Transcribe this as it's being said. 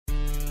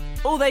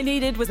All they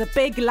needed was a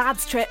big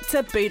lads trip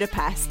to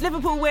Budapest.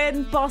 Liverpool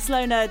win,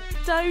 Barcelona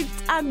don't,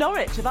 and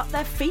Norwich have upped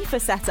their FIFA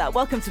setup.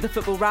 Welcome to the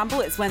Football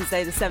Ramble. It's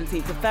Wednesday the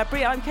 17th of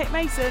February. I'm Kate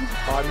Mason.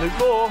 I'm Luke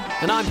Moore.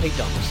 And I'm Pete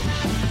Donaldson.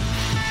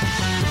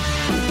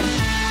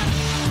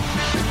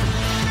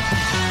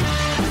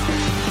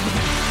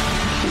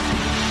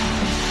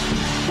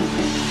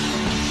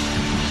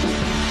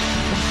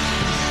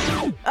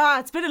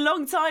 It's been a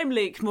long time,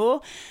 Luke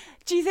Moore.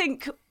 Do you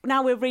think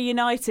now we're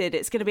reunited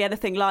it's going to be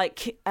anything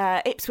like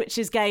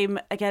Ipswich's game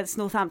against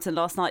Northampton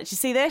last night? Did you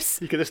see this?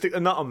 You're going to stick the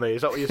nut on me,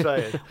 is that what you're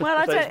saying? Well,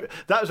 I don't...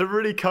 That was a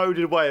really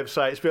coded way of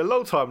saying it's been a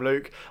long time,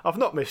 Luke. I've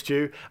not missed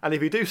you, and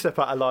if you do step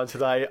out of line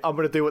today, I'm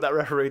going to do what that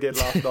referee did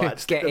last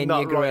night. Get in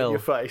your grill. Right in your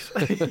face.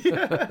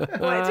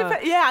 Well,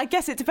 I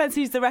guess it depends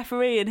who's the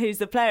referee and who's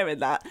the player in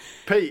that.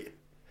 Pete.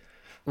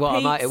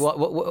 What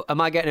am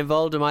I getting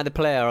involved? Am I the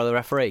player or the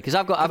referee? Because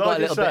I've got a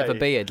little bit of a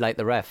beard like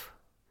the ref.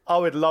 I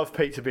would love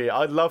Pete to be.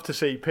 I'd love to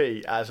see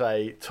Pete as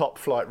a top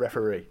flight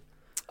referee.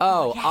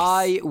 Oh, yes.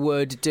 I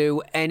would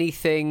do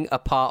anything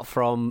apart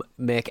from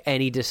make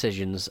any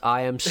decisions.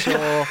 I am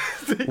so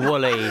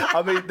woolly.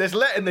 I mean, there's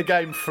letting the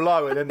game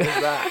flow, and then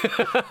there's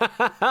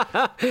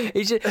that.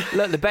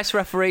 Look, the best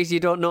referees,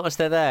 you don't notice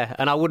they're there,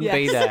 and I wouldn't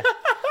be there.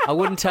 I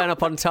wouldn't turn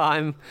up on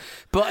time,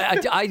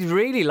 but I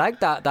really like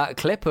that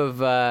clip of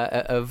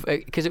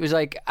because it was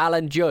like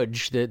Alan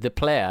Judge, the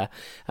player,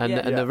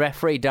 and the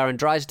referee Darren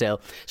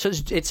Drysdale. So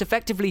it's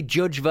effectively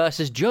Judge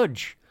versus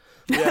Judge.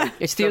 Yeah,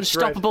 it's the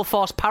unstoppable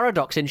force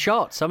paradox in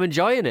shots. I'm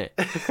enjoying it.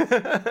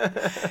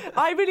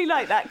 I really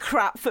like that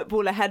crap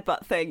footballer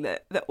headbutt thing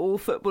that all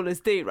footballers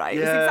do. Right? It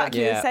was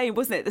exactly the same,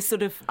 wasn't it? The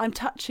sort of I'm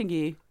touching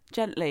you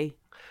gently.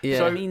 Yeah,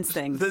 so means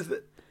things.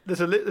 There's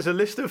a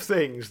list of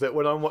things that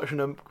when I'm watching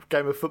a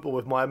game of football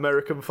with my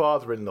American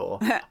father-in-law,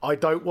 I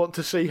don't want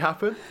to see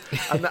happen,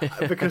 and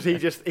because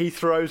he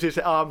throws his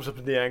arms up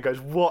in the air and goes,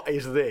 "What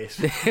is this?"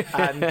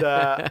 And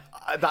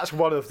that's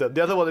one of them.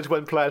 The other one is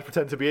when players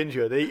pretend to be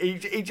injured.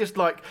 He just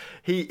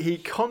he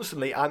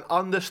constantly and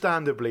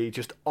understandably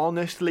just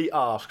honestly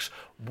asks,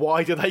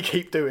 "Why do they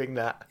keep doing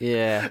that?"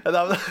 Yeah.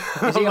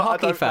 Is he a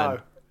hockey fan?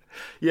 Know.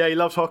 Yeah, he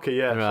loves hockey.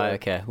 Yeah, right. So.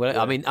 Okay. Well,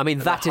 I mean,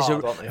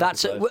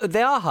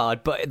 they are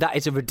hard, but that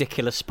is a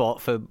ridiculous sport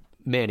for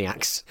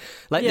maniacs.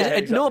 Like,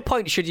 at no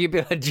point should you be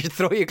able to just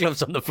throw your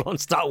gloves on the floor and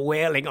start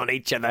wailing on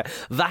each other.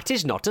 That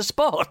is not a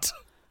sport.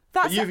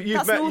 That's an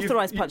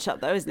authorised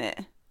punch-up, though, isn't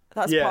it?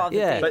 That's part of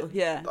the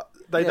deal.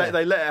 They let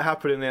it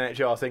happen in the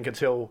NHL, I think,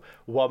 until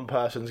one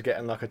person's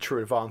getting like a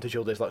true advantage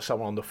or there's like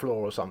someone on the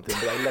floor or something.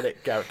 But they let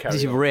it carry on.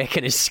 He's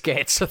raking his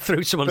skates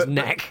through someone's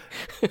neck.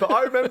 But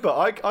I remember,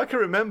 I can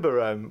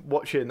remember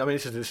watching. I mean,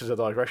 this is a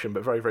digression,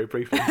 but very very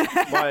briefly.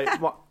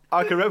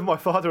 I can remember my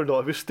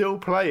father-in-law who was still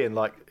playing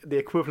like the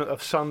equivalent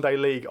of Sunday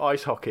League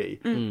ice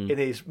hockey in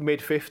his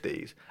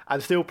mid-50s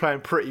and still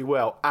playing pretty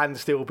well and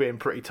still being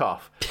pretty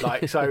tough.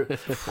 Like so,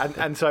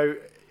 and so.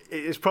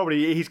 It's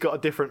probably he's got a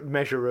different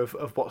measure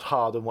of what's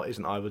hard and what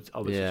isn't. I would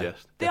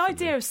suggest. The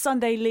idea of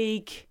Sunday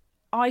League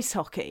ice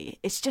hockey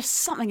is just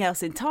something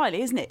else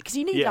entirely, isn't it? Because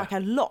you need like a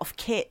lot of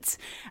kit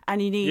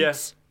and you need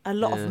a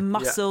lot of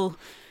muscle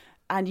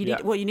and you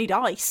need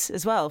ice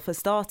as well for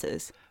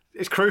starters.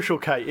 It's crucial,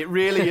 Kate. It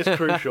really is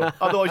crucial.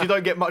 Otherwise, you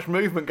don't get much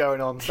movement going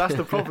on. That's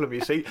the problem,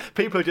 you see.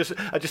 People are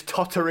just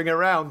tottering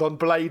around on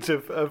blades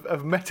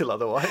of metal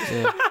otherwise.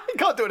 Yeah. You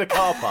can't do it in a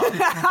car park.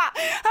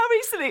 How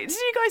recently, did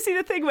you guys see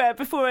the thing where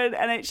before an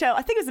NHL,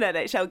 I think it was an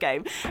NHL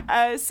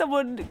game,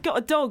 someone got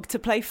a dog to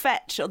play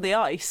fetch on the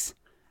ice?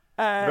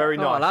 Very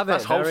nice. I love it.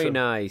 That's Very wholesome.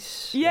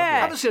 Nice. Yeah. I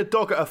haven't seen a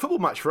dog at a football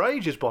match for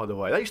ages, by the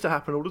way. They used to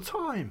happen all the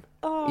time.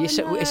 Oh,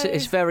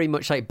 it's very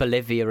much like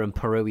Bolivia and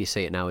Peru. You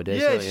see it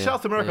nowadays. Yeah, it's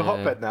South America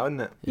hotbed now,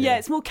 isn't it? Yeah,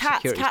 it's more cats.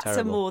 Security's Cats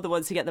terrible. are more the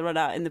ones who get the run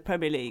out in the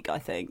Premier League, I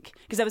think.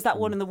 Because there was that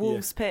one in the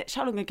Wolves pitch.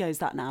 How long ago is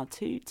that now?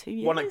 2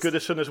 years? One at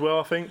Goodison as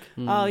well, I think.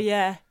 Oh,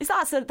 yeah.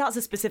 That's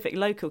a specific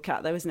local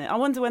cat, though, isn't it? I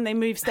wonder when they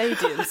move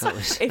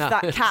stadiums if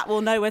that cat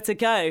will know where to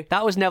go.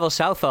 That was Neville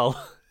Southall.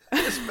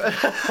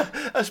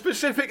 A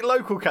specific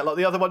local cat, like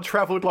the other one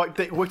travelled like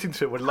Dick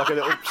Whittington with like a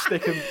little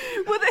stick and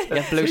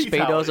blue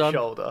speedos on.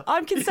 Shoulder.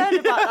 I'm concerned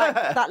about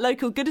that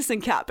local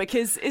Goodison cat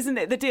because isn't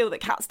it the deal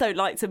that cats don't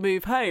like to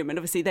move home? And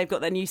obviously they've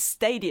got their new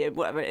stadium,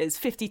 whatever it is,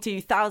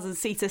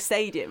 52,000-seater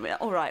stadium.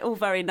 All right, all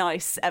very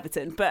nice,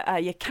 Everton,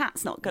 but your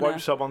cat's not going to...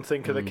 Won't someone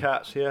think of the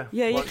cats, yeah?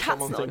 Yeah, your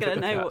cat's not going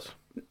to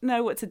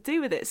know what to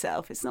do with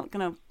itself. It's not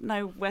going to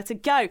know where to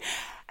go.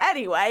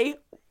 Anyway...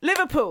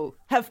 Liverpool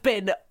have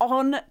been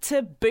on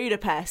to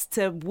Budapest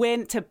to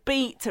win, to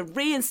beat, to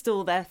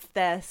reinstall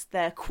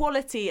their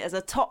quality as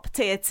a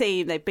top-tier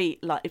team. They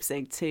beat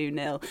Leipzig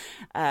 2-0.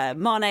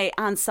 Mane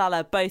and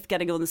Salah both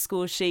getting on the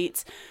score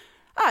sheet.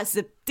 It's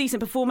a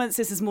decent performance.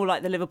 This is more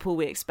like the Liverpool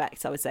we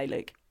expect, I would say,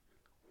 Luke.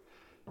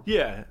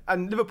 Yeah,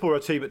 and Liverpool are a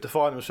team that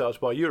define themselves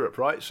by Europe,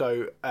 right?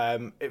 So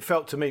it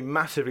felt to me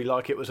massively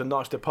like it was a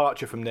nice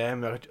departure from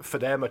them, for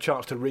them, a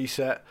chance to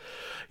reset,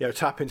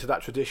 tap into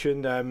that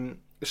tradition.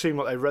 It seemed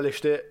like they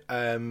relished it.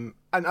 And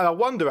I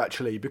wonder,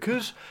 actually,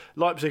 because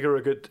Leipzig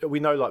are we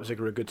know Leipzig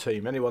are a good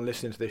team. Anyone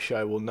listening to this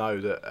show will know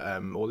that,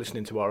 or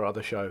listening to our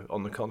other show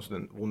on the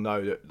continent will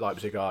know that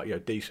Leipzig are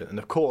decent. And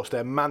of course,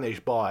 they're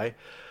managed by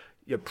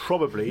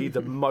probably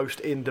the most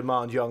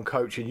in-demand young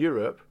coach in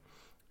Europe.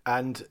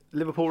 And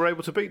Liverpool were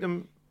able to beat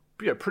them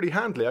pretty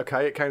handily.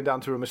 Okay, it came down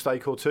to a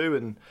mistake or two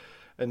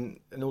and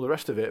all the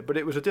rest of it. But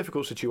it was a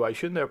difficult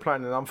situation. They were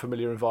playing in an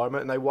unfamiliar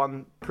environment and they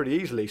won pretty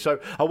easily. So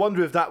I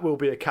wonder if that will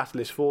be a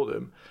catalyst for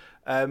them.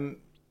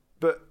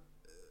 But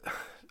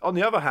on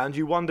the other hand,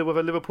 you wonder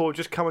whether Liverpool are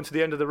just coming to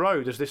the end of the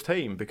road as this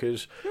team,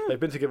 because they've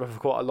been together for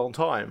quite a long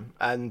time.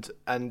 And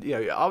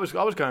I was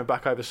going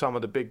back over some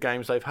of the big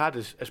games they've had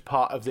as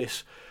part of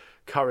this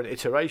current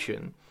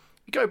iteration.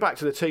 You go back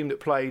to the team that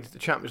played the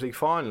Champions League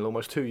final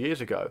almost 2 years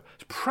ago.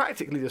 It's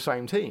practically the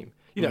same team.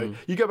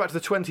 You go back to the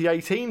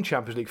 2018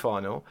 Champions League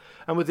final,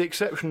 and with the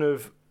exception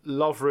of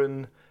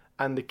Lovren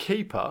and the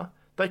keeper,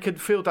 they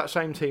could field that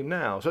same team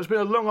now. So it's been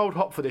a long old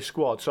hop for this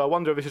squad. So I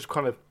wonder if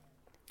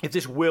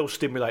this will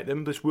stimulate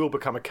them, this will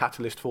become a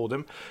catalyst for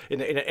them,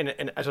 in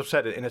as I've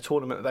said, in a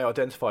tournament that they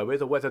identify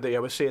with, or whether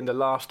we're seeing the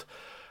last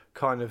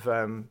kind of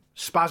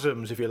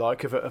spasms, if you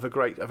like, of a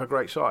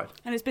great side.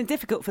 And it's been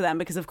difficult for them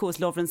because, of course,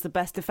 Lovren's the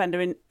best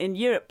defender in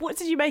Europe. What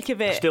did you make of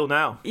it? Still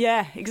now.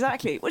 Yeah,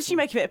 exactly. What did you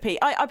make of it, Pete?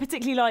 I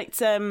particularly liked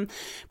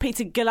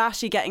Peter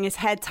Galassi getting his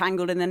head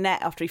tangled in the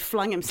net after he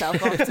flung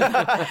himself off to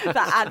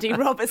that Andy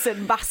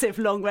Robertson massive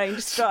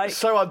long-range strike.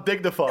 So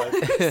undignified.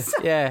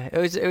 Yeah,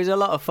 it was a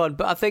lot of fun.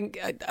 But I think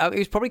it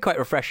was probably quite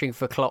refreshing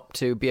for Klopp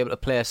to be able to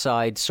play a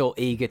side so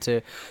eager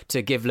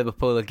to give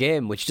Liverpool a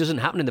game, which doesn't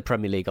happen in the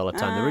Premier League all the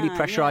time. They really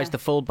pressurised the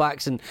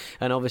full-backs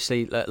and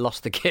obviously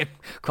lost the game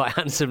quite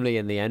handsomely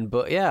in the end.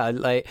 But yeah,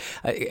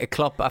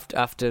 Klopp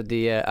after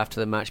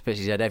the match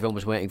basically said everyone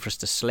was waiting for us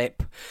to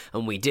slip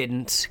and we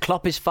didn't.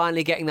 Klopp is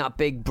finally getting that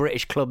big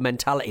British club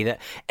mentality that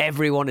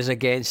everyone is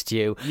against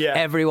you,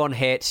 everyone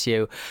hates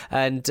you,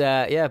 and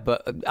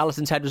but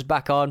Alisson's head was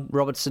back on.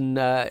 Robertson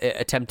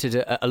attempted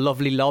a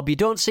lovely lob. You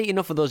don't see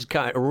enough of those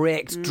kind of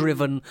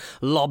raked-driven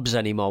lobs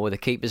anymore where the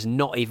keeper's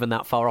not even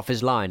that far off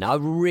his line. I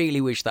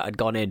really wish that had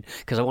gone in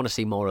because I want to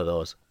see more of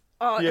those.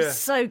 Oh, it was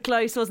so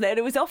close, wasn't it? And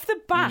it was off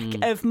the back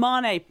of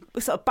Mane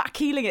sort of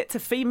backheeling it to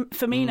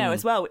Firmino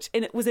as well, which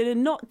was in a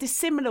not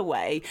dissimilar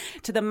way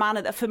to the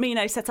manner that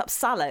Firmino set up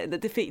Salah in the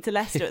defeat to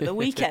Leicester at the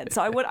weekend.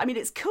 So I mean,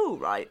 it's cool,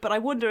 right? But I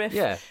wonder if,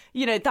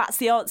 that's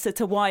the answer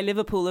to why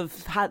Liverpool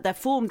have had their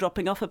form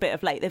dropping off a bit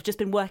of late. They've just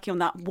been working on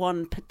that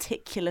one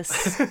particular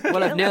Well,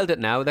 they've nailed it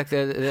now.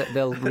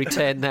 They'll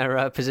retain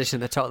their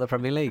position at the top of the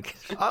Premier League.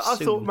 I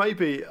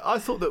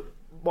thought that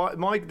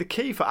the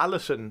key for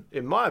Alisson,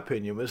 in my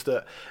opinion, was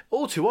that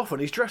all too often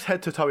he's dressed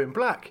head to toe in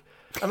black.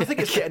 And I think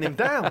it's getting him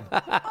down.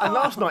 And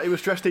last night he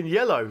was dressed in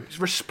yellow. It's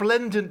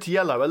resplendent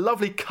yellow, a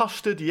lovely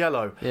custard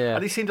yellow. Yeah.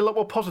 And he seemed a lot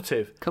more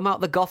positive. Come out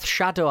the goth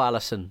shadow,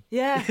 Alisson.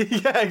 Yeah.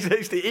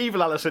 It's the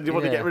evil Alisson you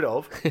want to get rid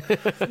of.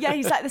 Yeah,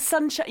 he's like the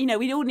sunshine.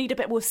 We all need a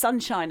bit more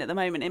sunshine at the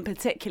moment in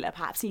particular.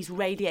 Perhaps he's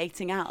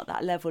radiating out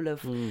that level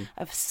of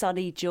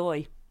sunny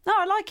joy. No,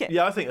 I like it.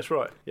 Yeah, I think that's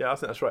right.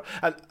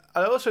 And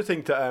I also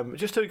think that,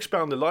 just to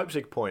expound the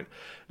Leipzig point,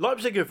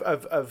 Leipzig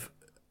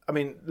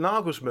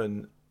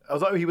Nagelsmann,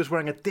 although he was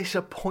wearing a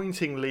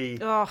disappointingly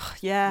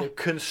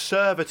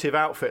conservative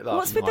outfit last night.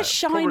 What's with the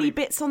shiny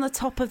bits on the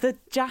top of the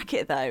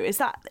jacket, though? Is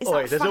that there's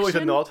fashion? Always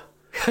a nod.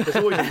 There's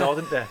always a nod,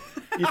 isn't there?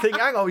 You think,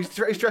 hang on, he's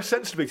dressed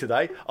sensibly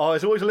today. Oh,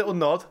 there's always a little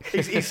nod.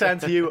 He's saying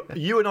to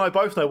you and I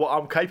both know what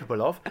I'm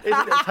capable of. Here's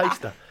a little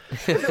taster.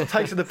 A little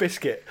taste of the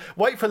biscuit.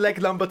 Wait for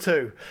leg number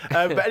 2.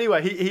 But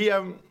anyway,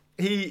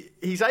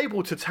 he's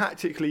able to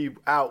tactically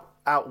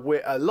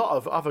outwit a lot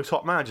of other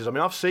top managers. I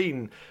mean, I've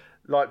seen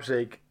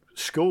Leipzig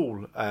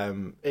school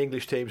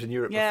English teams in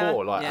Europe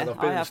before, and I've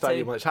been in the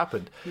stadium when it's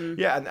happened.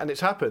 And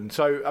it's happened.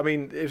 So I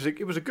mean,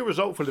 it was a good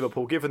result for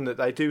Liverpool, given that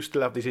they do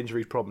still have these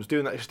injuries problems.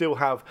 Doing that, they still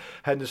have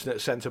Henderson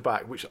at centre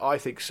back, which I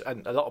think,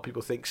 and a lot of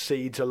people think,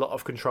 cedes a lot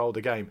of control of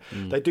the game.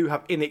 They do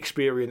have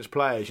inexperienced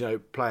players,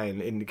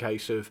 playing in the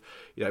case of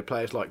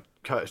players like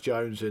Curtis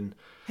Jones and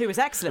who was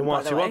excellent, and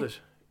by the way. Others.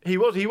 He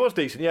was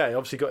decent. Yeah, he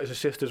obviously got his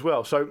assist as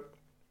well. So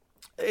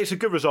it's a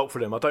good result for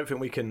them. I don't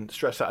think we can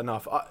stress that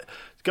enough.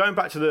 Going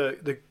back to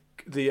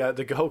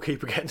the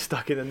goalkeeper getting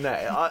stuck in the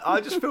net, I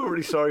just feel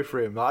really sorry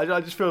for him. I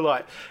just feel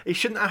like he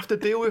shouldn't have to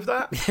deal with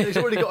that. He's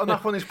already got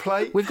enough on his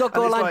plate. We've got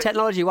goal line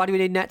technology. Why do we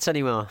need nets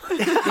anymore?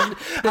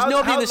 There's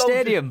nobody in the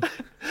stadium.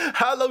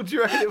 How long do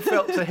you reckon it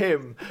felt to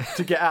him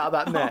to get out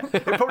of that net?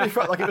 It probably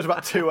felt like it was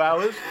about 2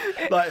 hours.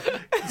 Like,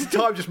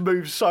 time just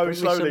moves so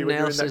slowly when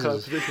you're in that kind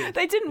of position.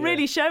 They didn't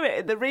really show it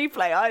in the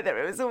replay either.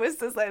 It was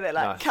almost as though they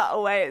cut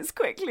away as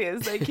quickly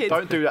as they could.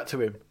 Don't do that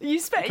to him.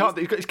 He's got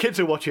his kids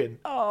are watching.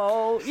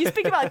 Oh, you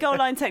speak about goal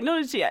line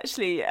technology,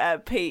 actually,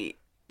 Pete.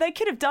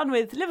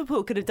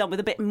 Liverpool could have done with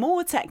a bit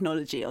more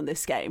technology on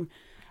this game.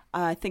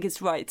 I think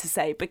it's right to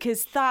say,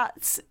 because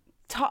that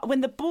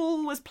when the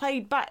ball was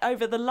played back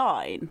over the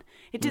line,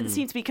 it didn't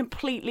seem to be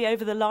completely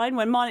over the line.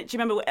 When Mane, do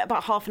you remember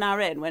about half an hour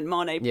in when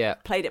Mane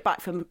played it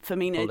back for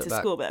Firmino to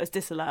score, but that was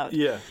disallowed?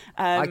 Yeah.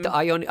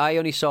 I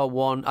only saw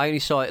one. I only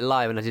saw it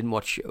live, and I didn't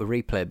watch a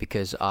replay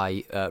because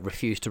I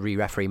refused to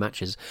re-referee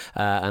matches,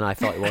 and I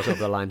thought it was over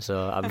the line.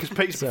 So because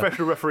Pete's a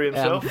professional referee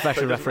himself, I'm a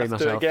professional referee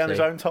myself. Do it again on his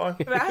own time.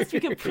 But it has to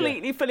be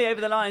completely fully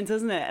over the line,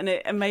 doesn't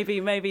it? And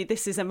maybe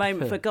this is a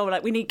moment for goal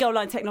line. We need goal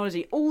line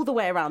technology all the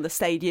way around the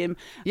stadium.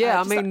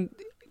 Yeah, I mean,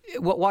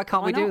 why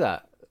can't we do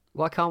that?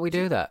 Why can't we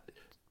do that?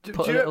 I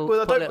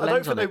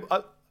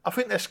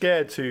think they're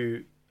scared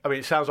to. I mean,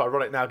 it sounds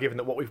ironic now, given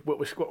that what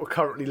we're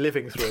currently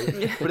living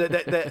through. But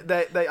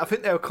I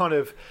think they were kind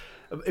of,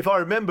 if I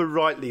remember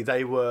rightly,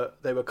 they were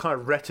kind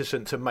of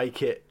reticent to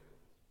make it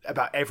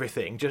about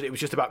everything. It was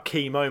just about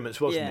key moments,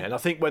 wasn't it? And I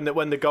think when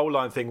the goal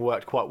line thing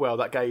worked quite well,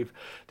 that gave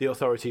the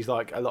authorities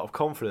like a lot of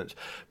confidence.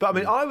 But I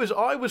mean,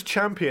 I was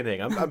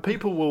championing, and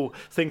people will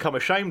think I'm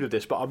ashamed of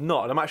this, but I'm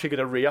not, and I'm actually going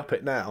to re-up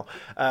it now.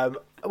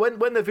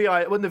 When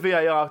the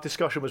VAR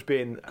discussion was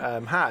being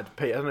had,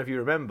 Pete, I don't know if you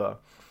remember,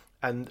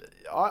 and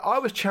I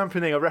was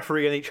championing a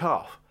referee in each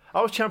half.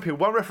 I was championing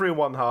one referee in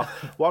one half,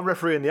 one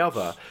referee in the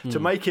other, to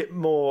make it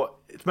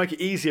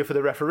easier for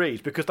the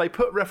referees, because they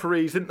put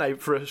referees, didn't they,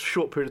 for a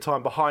short period of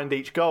time behind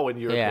each goal in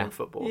European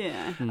football.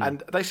 Yeah.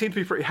 And they seemed to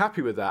be pretty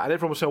happy with that. And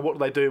everyone was saying, what do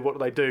they do? What do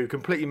they do?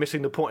 Completely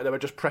missing the point. They were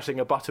just pressing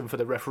a button for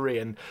the referee,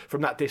 and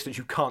from that distance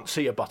you can't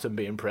see a button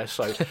being pressed,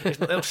 so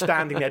they're not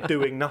standing there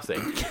doing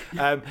nothing.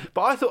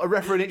 But I thought a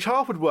referee in each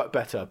half would work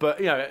better. But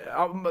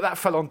that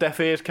fell on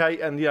deaf ears,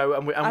 Kate, and we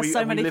live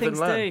and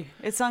learn. Do.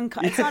 It's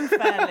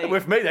unfairly.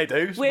 With me, they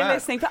do. We're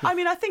listening. But I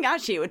mean, I think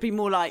actually it would be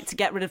more like to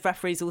get rid of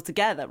referees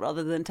altogether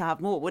rather than to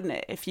have more, wouldn't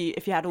it? If you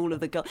had all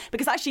of the goals,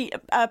 because actually,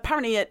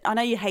 apparently, I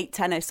know you hate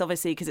tennis,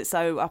 obviously, because it's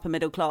so upper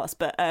middle class.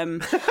 But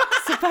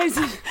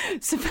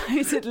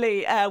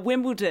supposedly,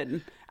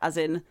 Wimbledon, as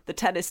in the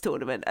tennis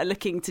tournament, are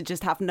looking to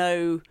just have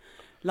no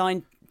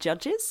line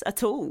judges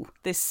at all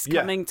this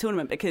coming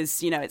tournament,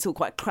 because it's all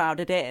quite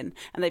crowded in,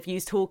 and they've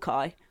used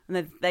Hawkeye,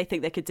 and they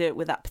think they could do it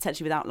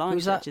potentially without line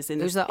judges.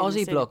 Who's that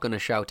Aussie bloke going to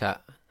shout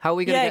at? How are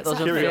we going to get those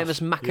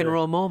famous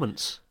McEnroe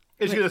moments?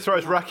 He's going to throw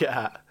his racket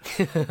hat.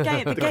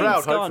 The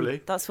crowd,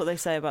 hopefully. That's what they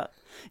say about.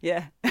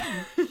 Yeah. I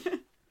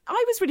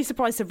was really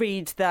surprised to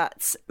read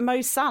that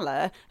Mo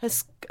Salah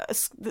has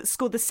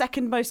scored the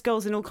second most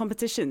goals in all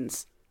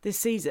competitions this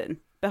season,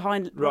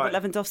 behind Robert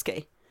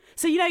Lewandowski.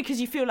 So,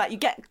 because you feel like you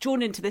get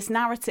drawn into this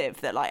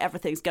narrative that like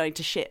everything's going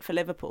to shit for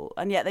Liverpool,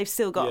 and yet they've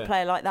still got a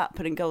player like that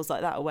putting goals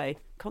like that away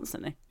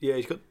constantly. Yeah,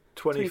 he's got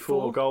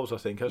 24 goals, I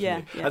think,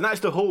 hasn't he? Yeah. And that's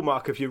the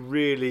hallmark of your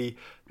really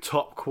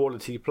top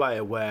quality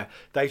player, where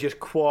they just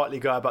quietly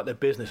go about their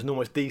business and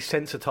almost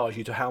desensitise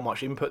you to how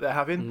much input they're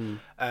having.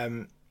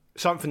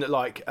 Something that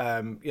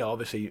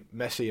obviously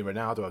Messi and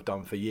Ronaldo have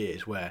done for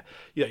years, where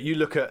you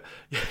look at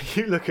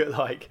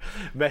like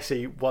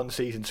Messi one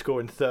season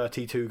scoring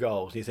 32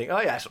 goals and you think, oh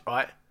yeah, that's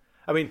right.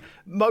 I mean,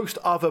 most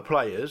other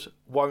players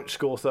won't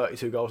score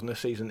 32 goals in a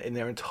season in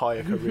their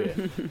entire career.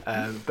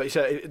 But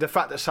the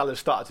fact that Salah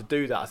started to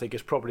do that, I think,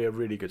 is probably a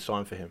really good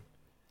sign for him.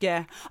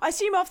 Yeah. I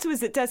assume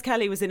afterwards that Des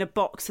Kelly was in a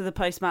box for the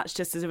post-match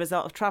just as a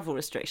result of travel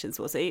restrictions,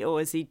 was he? Or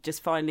has he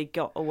just finally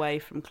got away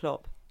from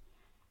Klopp?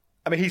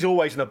 I mean, he's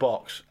always in a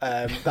box.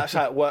 That's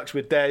how it works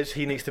with Des.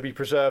 He needs to be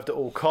preserved at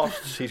all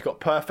costs. He's got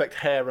perfect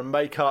hair and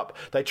makeup.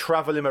 They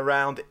travel him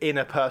around in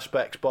a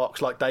Perspex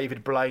box like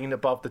David Blaine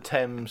above the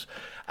Thames.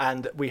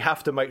 And we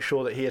have to make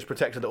sure that he is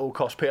protected at all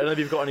costs. Peter, I don't know if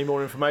you've got any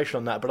more information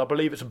on that, but I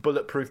believe it's a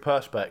bulletproof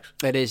Perspex.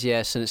 It is,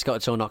 yes. And it's got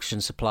its own oxygen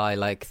supply,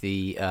 like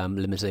the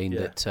limousine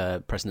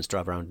that presidents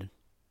drive around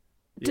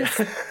in.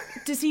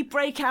 Does he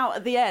break out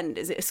at the end?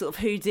 Is it a sort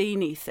of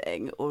Houdini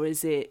thing, or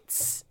is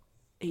it...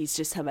 he's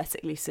just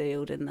hermetically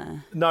sealed in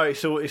there? No,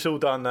 it's all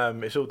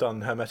done. It's all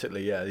done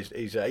hermetically. Yeah,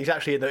 he's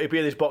actually he'll be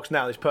in his box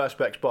now, this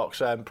Perspex box.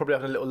 Probably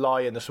having a little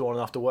lie-in this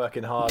morning after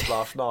working hard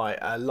last night,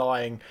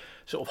 lying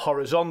sort of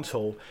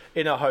horizontal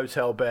in a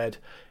hotel bed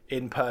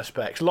in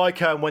Perspex, like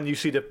when you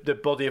see the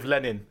body of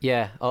Lenin.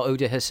 Yeah, or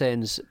Uda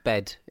Hussein's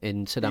bed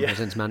in Saddam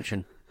Hussein's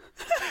mansion.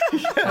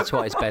 That's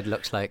what his bed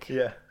looks like.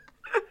 Yeah.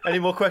 Any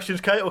more questions,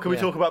 Kate, or can we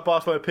talk about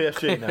Barcelona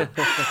PSG now?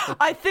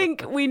 I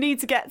think we need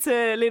to get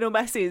to Lionel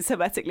Messi's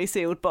hermetically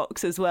sealed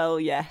box as well.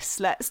 Yes,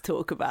 let's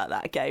talk about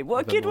that game.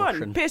 What a good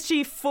one.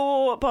 PSG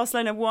 4,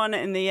 Barcelona 1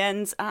 in the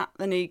end at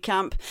the Nou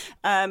Camp.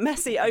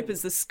 Messi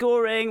opens the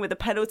scoring with a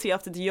penalty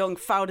after De Jong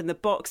fouled in the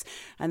box,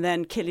 and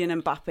then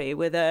Kylian Mbappé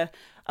with a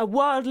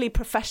wildly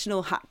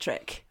professional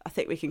hat-trick, I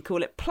think we can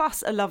call it,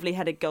 plus a lovely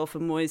headed goal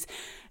from Moise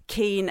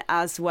Kean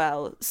as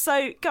well.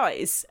 So,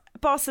 guys,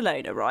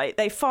 Barcelona, right?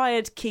 They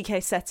fired Quique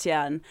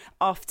Setien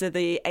after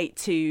the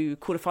 8-2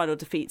 quarter-final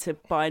defeat to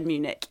Bayern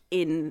Munich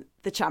in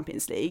the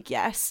Champions League,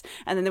 yes.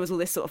 And then there was all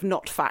this sort of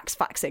not facts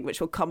faxing,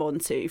 which we'll come on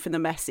to from the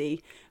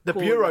Messi The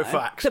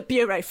Burofax. The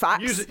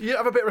Burofax. You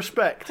have a bit of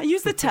respect. I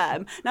use the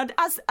term. Now,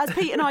 as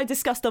Pete and I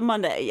discussed on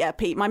Monday,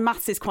 Pete, my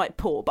maths is quite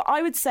poor, but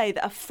I would say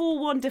that a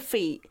 4-1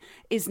 defeat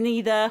is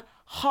neither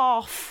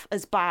half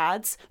as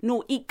bad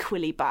nor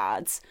equally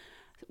bad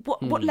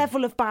what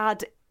level of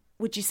bad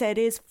would you say it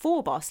is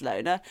for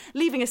Barcelona,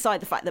 leaving aside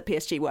the fact that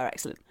PSG were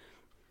excellent?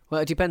 Well,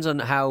 it depends on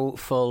how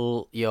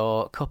full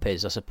your cup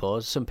is, I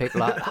suppose. Some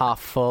people are half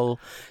full,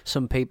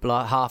 some people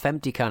are half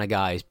empty kind of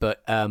guys.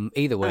 But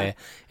either way,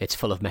 it's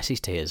full of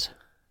Messi's tears.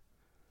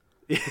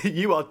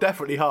 You are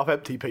definitely half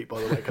empty, Pete,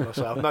 by the way, can I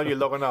say? I've known you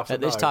long enough to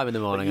At this time in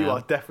the morning, you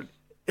are definitely...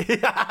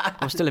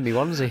 I'm still in my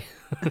onesie.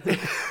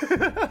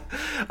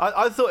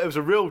 I thought it was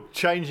a real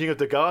changing of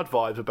the guard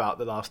vibes about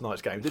the last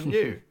night's game, didn't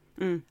you?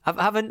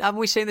 Haven't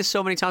we seen this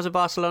so many times with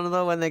Barcelona,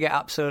 though, when they get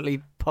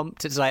absolutely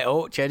pumped? It's like,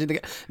 changing the...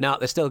 No,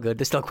 they're still good.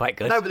 They're still quite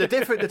good. No, but the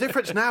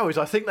difference now is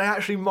I think they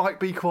actually might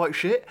be quite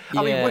shit.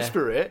 I mean,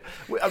 whisper it.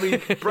 I mean,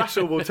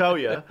 Brassel will tell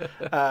you.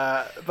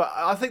 But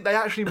I think they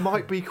actually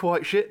might be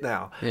quite shit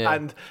now. Yeah.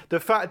 And the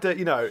fact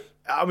that,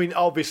 I mean,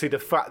 obviously the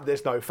fact that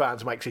there's no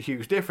fans makes a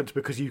huge difference,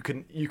 because you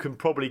can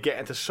probably get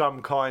into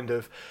some kind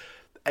of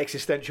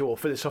existential or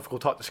philosophical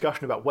type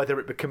discussion about whether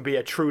it can be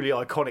a truly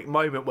iconic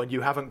moment when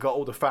you haven't got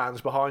all the fans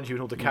behind you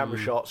and all the camera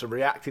shots and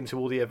reacting to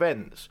all the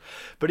events.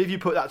 But if you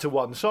put that to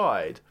one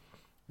side,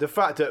 the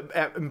fact that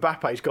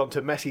Mbappe's gone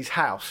to Messi's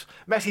house,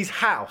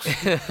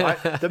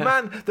 right?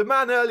 the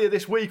man earlier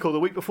this week or the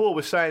week before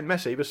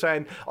Messi was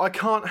saying, I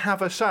can't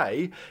have a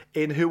say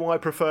in who I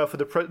prefer for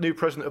the new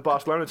president of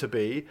Barcelona to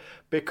be,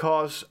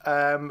 because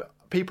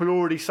people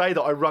already say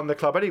that I run the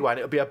club anyway and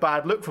it'll be a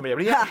bad look for me. I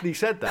mean, he actually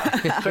said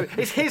that. So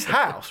it's his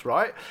house,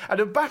 right?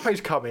 And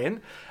Mbappe's come in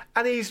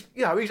and he's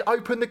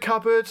opened the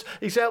cupboards,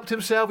 he's helped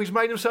himself, he's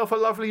made himself a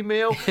lovely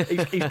meal,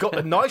 he's got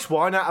the nice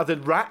wine out of the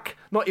rack,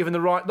 not even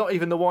the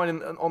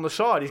wine on the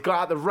side, he's got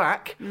out the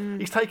rack,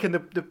 he's taken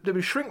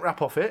the shrink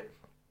wrap off it,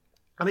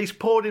 and he's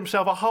poured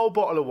himself a whole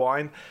bottle of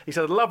wine. He's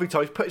had a lovely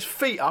time. He's put his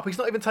feet up. He's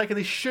not even taken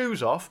his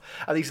shoes off.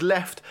 And he's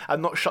left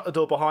and not shut the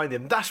door behind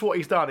him. That's what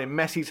he's done in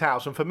Messi's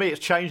house. And for me, it's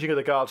changing of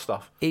the guard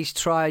stuff. He's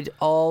tried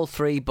all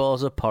 3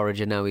 bowls of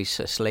porridge and now he's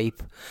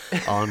asleep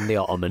on the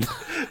ottoman.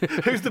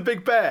 Who's the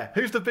big bear?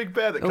 Who's the big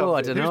bear that comes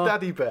I don't in? know. Who's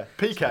Daddy Bear?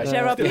 Piqué.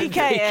 Gerard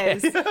Piqué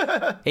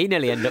is. He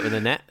nearly ended up in the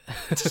net.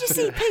 Did you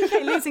see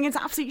Piqué losing into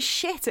absolute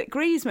shit at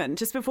Griezmann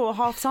just before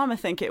half-time, I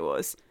think it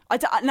was? I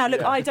don't know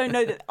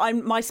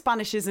that my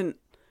Spanish isn't...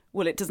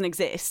 Well, it doesn't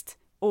exist,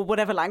 or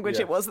whatever language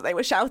it was that they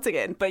were shouting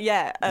in. But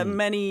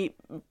many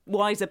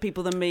wiser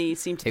people than me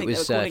seem to think they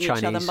were calling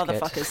Chinese each other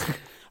motherfuckers.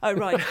 Oh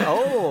right.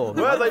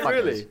 Were they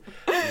really?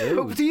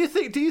 But do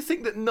you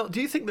think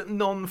that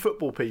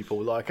non-football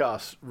people like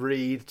us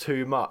read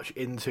too much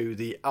into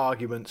the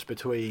arguments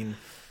between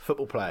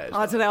football players?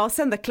 I don't know. I'll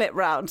send the clip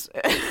round.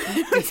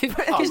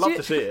 I'd love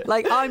to see it.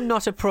 Like, I'm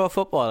not a pro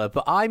footballer,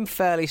 but I'm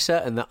fairly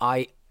certain that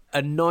I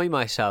annoy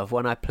myself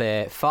when I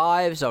play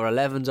 5s or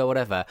 11s or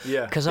whatever,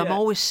 because I'm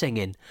always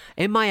singing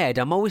in my head.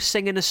 I'm always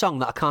singing a song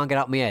that I can't get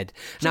out of my head.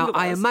 Now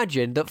I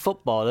imagine that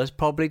footballers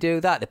probably do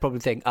that. They probably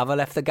think, have I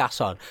left the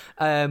gas on?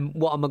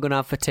 What am I going to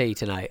have for tea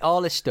tonight? All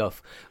this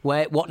stuff.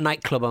 What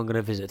nightclub I'm going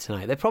to visit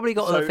tonight? They've probably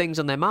got other things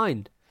on their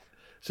mind.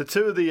 So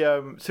two of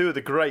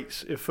the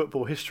greats in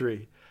football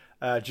history,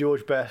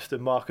 George Best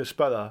and Marcus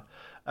Speller.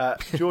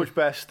 George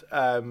Best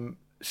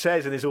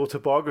says in his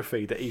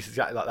autobiography that he's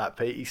exactly like that,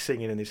 Pete. He's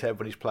singing in his head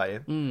when he's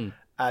playing.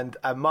 And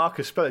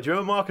Marcus Speller, do you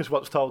remember Marcus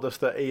once told us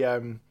that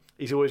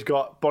he's always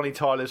got Bonnie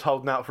Tyler's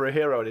Holding Out for a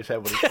Hero in his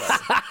head when he's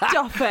playing?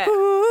 Stop it.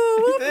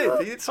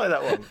 He did say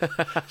that one.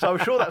 So I'm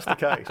sure that's the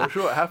case. I'm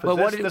sure it happens.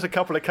 Well, there's a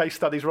couple of case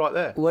studies right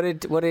there. What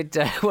did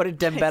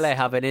Dembele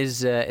have in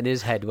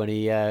his head when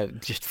he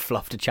just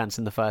fluffed a chance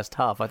in the first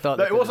half? I thought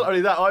it wasn't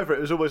only that either. It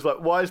was always like,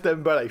 why is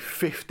Dembele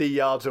 50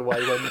 yards away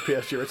when the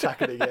PSG are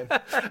attacking again?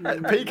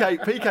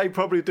 Piqué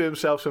probably do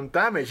himself some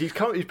damage. He's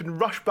been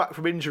rushed back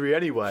from injury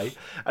anyway,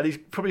 and he's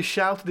probably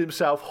shouted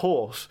himself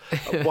hoarse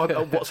at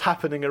what's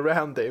happening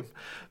around him.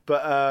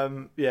 But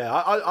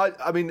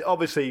I mean,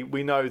 obviously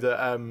we know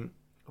that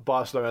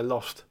Barcelona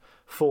lost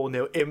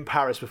 4-0 in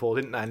Paris before,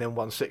 didn't they? And then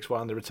won 6-1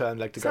 on the return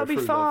leg to go through.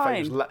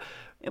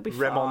 It'll be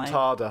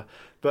remontada.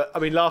 But I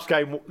mean, the last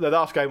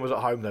game was at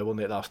home though,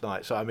 wasn't it, last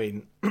night? So I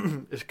mean,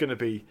 it's going to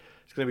be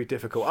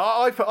difficult.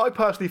 I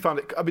personally found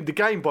it. I mean, the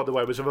game, by the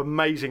way, was of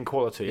amazing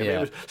quality. I mean, it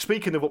was,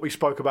 speaking of what we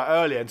spoke about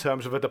earlier in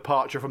terms of a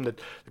departure from the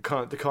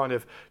kind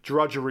of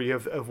drudgery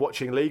of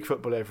watching league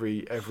football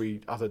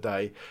every other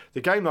day.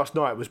 The game last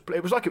night was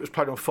like it was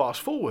played on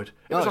fast forward.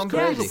 It was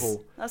unbelievable.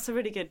 Yes, that's a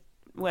really good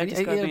way of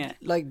describing it.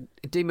 Like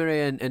Di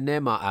Maria and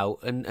Neymar out,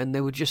 and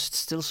they were just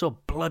still so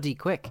bloody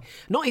quick.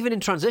 Not even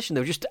in transition,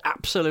 they were just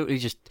absolutely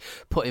just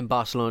putting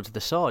Barcelona to the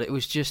sword. It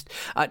was just,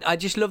 I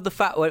just love the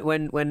fact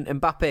when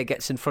Mbappé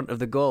gets in front of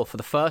the goal for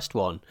the first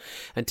one,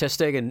 and Ter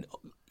Stegen,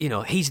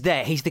 he's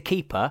there, he's the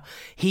keeper,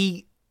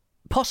 he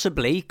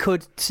possibly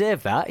could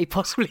save that. He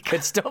possibly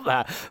could stop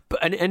that.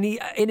 But and he,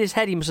 in his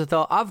head, he must have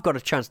thought, I've got a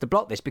chance to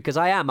block this because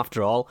I am,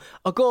 after all,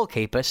 a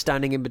goalkeeper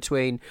standing in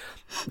between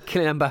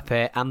Kylian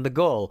Mbappé and the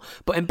goal.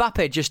 But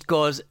Mbappé just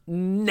goes,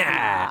 nah,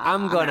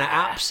 I'm going to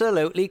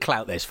absolutely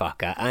clout this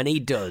fucker. And he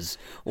does.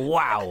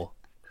 Wow.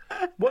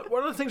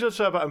 One of the things I'd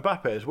say about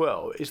Mbappé as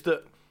well is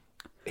that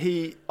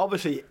he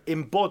obviously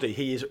in body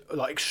he is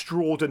like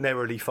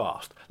extraordinarily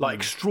fast,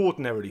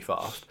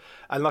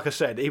 and like I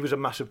said, he was a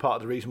massive part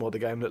of the reason why the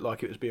game looked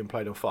like it was being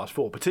played on fast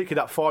forward, particularly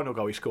that final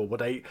goal he scored where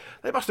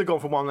they must have gone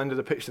from one end of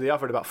the pitch to the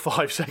other in about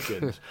 5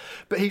 seconds.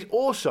 But he's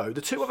also,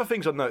 the two other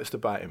things I've noticed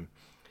about him,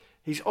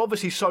 he's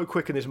obviously so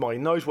quick in his mind.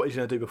 He knows what he's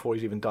going to do before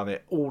he's even done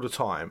it all the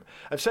time.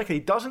 And secondly,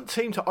 he doesn't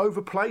seem to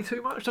overplay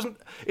too much.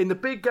 In the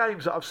big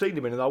games that I've seen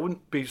him in, and I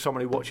wouldn't be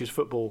someone who watches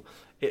football,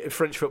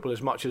 French football,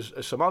 as much as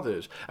some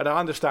others. And I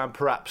understand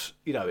perhaps,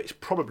 it's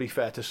probably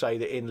fair to say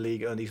that in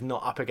Ligue 1 he's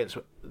not up against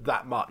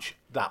that much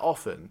that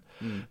often.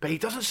 But he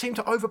doesn't seem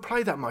to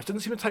overplay that much. Doesn't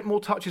seem to take more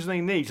touches than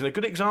he needs. And a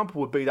good example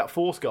would be that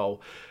fourth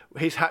goal,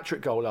 his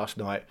hat-trick goal last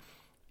night.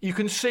 You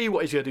can see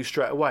what he's going to do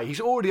straight away. He's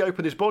already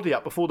opened his body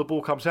up before the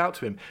ball comes out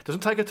to him.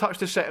 Doesn't take a touch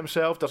to set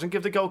himself. Doesn't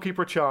give the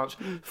goalkeeper a chance.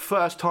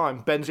 First time,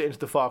 bends it into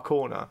the far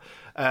corner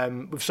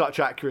with such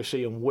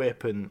accuracy and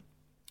whip. And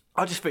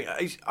I just think,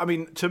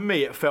 to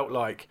me, it felt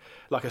like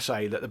I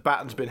say, that the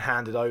baton's been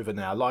handed over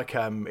now, like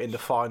in the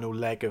final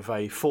leg of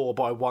a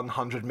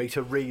 4x100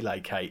 metre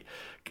relay, Kate.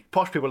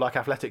 Posh people like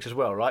athletics as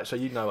well, right? So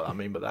you know what I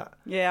mean by that.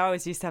 Yeah, I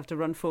always used to have to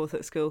run fourth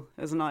at school.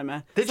 It was a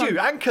nightmare. Did you?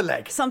 Anchor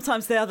leg?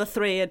 Sometimes the other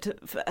three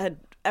had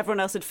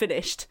everyone else had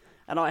finished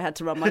and I had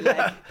to run my leg.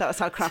 That was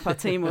how crap our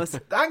team was.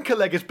 Anchor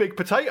leg is big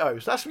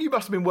potatoes. You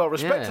must have been well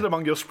respected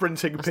among your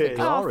sprinting peers.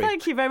 Oh,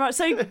 thank you very much.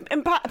 So,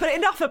 but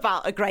enough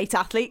about a great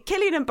athlete.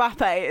 Kylian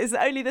Mbappé is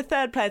only the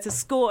third player to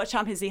score a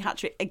Champions League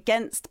hat-trick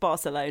against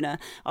Barcelona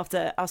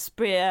after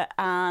Asprilla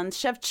and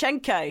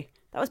Shevchenko.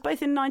 That was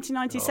both in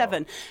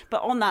 1997.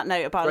 But on that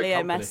note about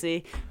Leo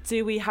Messi,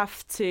 do we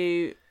have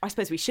to... I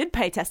suppose we should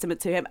pay testament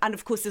to him. And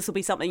of course, this will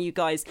be something you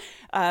guys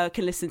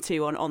can listen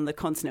to on The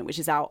Continent, which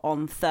is out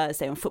on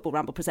Thursday on Football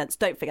Ramble Presents.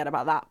 Don't forget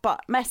about that.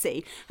 But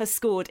Messi has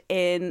scored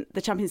in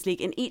the Champions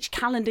League in each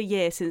calendar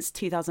year since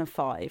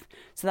 2005.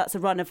 So that's a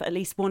run of at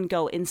least one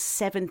goal in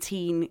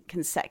 17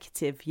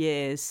 consecutive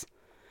years.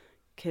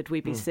 Could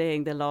we be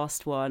seeing the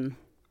last one?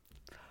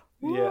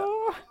 Yeah.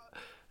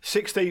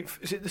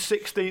 16th, is it the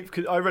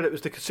 16th? I read it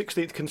was the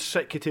 16th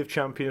consecutive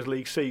Champions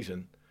League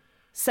season.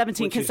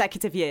 17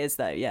 consecutive years,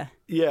 though, yeah.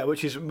 Yeah,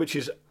 which is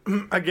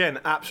again,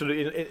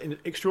 absolutely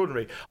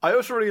extraordinary. I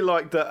also really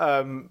like that,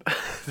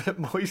 that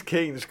Moise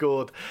Kean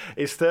scored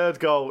his third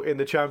goal in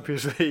the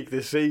Champions League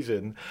this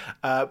season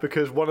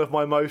because one of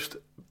my most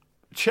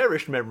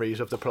cherished memories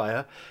of the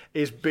player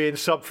is being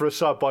subbed for a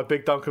sub by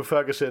Big Duncan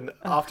Ferguson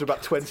after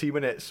about 20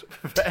 minutes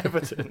for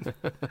Everton.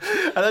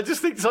 And I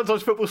just think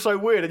sometimes football's so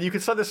weird, and you can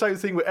say the same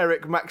thing with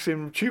Eric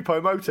Maxim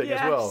Choupo-Moting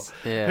as well,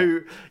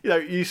 who,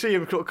 you see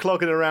him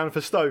clogging around for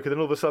Stoke and then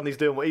all of a sudden he's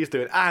doing what he's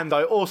doing. And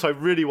I also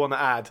really want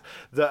to add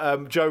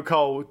that Joe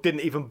Cole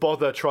didn't even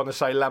bother trying to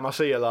say La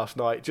Masia last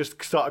night,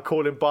 just started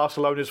calling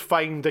Barcelona's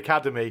famed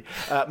academy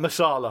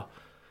Masala.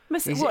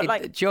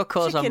 Joe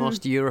Cole's our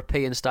most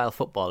European-style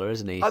footballer,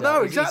 isn't he? I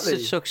know, exactly.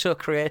 He's so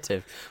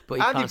creative.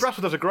 But Andy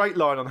Brassel does a great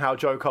line on how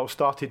Joe Cole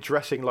started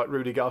dressing like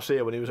Rudy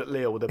Garcia when he was at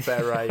Lille with a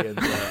beret and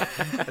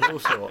all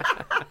sorts.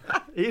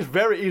 He's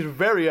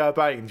very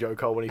urbane, Joe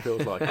Cole, when he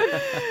feels like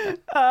it.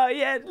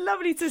 Yeah,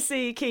 lovely to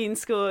see Keane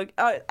score.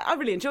 I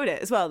really enjoyed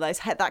it as well. That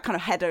kind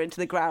of header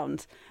into the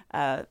ground.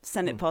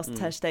 Send it past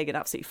Ter Stegen,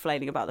 absolutely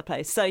flailing about the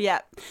place. So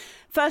yeah,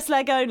 first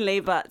leg only,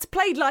 but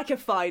played like a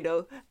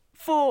final.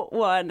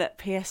 4-1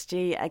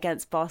 PSG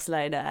against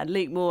Barcelona, and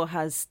Luke Moore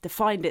has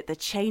defined it the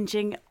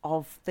changing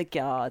of the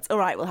guards. All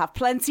right, we'll have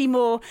plenty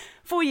more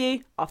for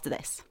you after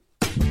this.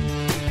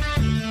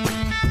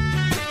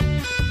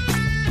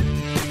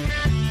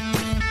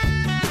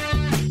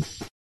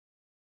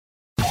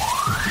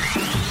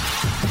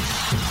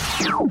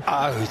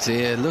 Oh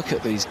dear, look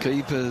at these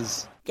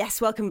keepers.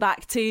 Yes, welcome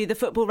back to the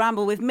Football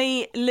Ramble with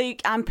me, Luke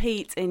and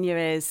Pete in your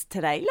ears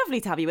today. Lovely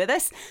to have you with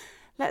us.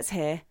 Let's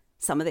hear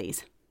some of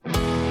these.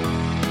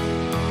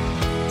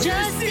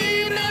 Just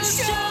email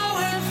show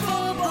at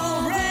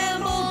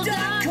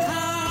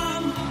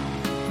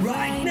footballramble.com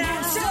right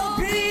now. So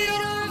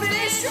Peter,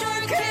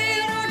 Victor,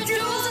 Kate, or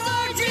Jules,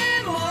 or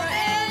Jim, or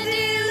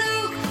Andy,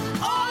 Luke,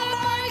 all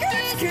my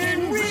kids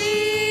can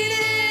read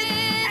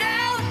it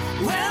out.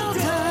 Well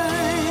done.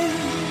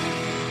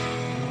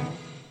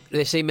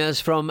 This email's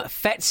from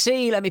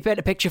Fetsi. Let me paint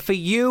a picture for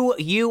you.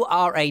 You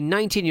are a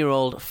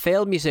 19-year-old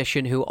failed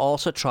musician who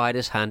also tried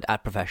his hand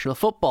at professional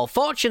football.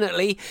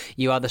 Fortunately,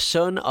 you are the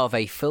son of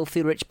a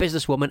filthy rich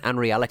businesswoman and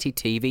reality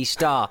TV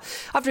star.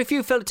 After a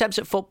few failed attempts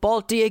at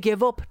football, do you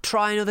give up?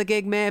 Try another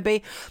gig,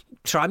 maybe?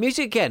 Try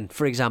music again,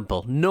 for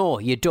example. No,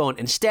 you don't.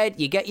 Instead,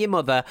 you get your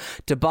mother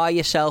to buy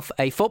yourself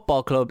a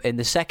football club in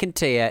the second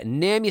tier,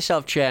 name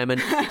yourself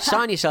chairman,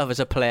 sign yourself as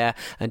a player,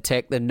 and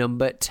take the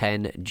number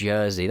 10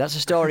 jersey. That's the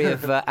story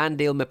of Andy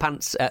Shandil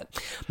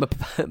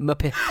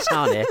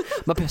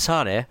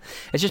Pisane.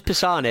 It's just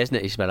Pisane, isn't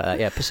it? You spell it that,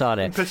 yeah,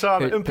 Pisane.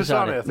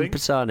 Pisane, I think.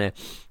 Pisane,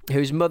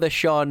 whose mother,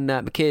 Sean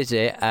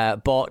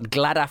McKinsey, bought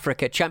Glad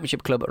Africa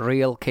Championship club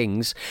Real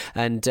Kings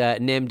and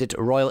named it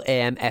Royal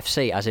AM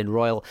FC, as in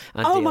Royal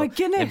Oh my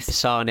goodness!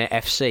 Pisane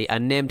FC,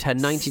 and named her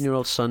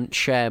 19-year-old son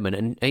Sherman,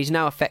 and he's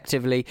now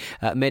effectively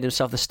made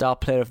himself the star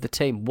player of the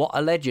team. What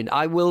a legend!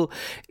 I will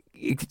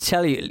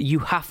tell you, you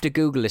have to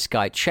Google this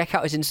guy. Check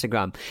out his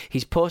Instagram.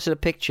 He's posted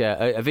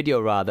a video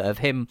rather, of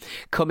him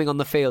coming on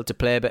the field to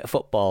play a bit of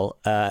football,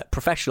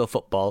 professional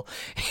football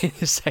in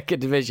the second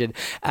division,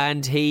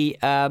 and he's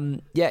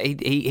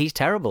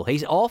terrible.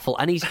 He's awful,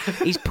 and he's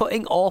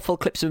putting awful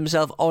clips of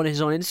himself on his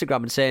own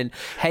Instagram and saying,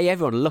 "Hey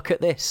everyone, look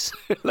at this,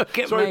 look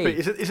at Sorry, me."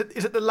 Pete,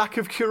 is it the lack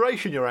of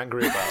curation you're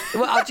angry about?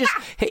 Well,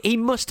 he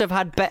must have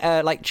had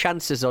better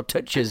chances or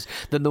touches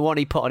than the one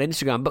he put on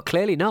Instagram, but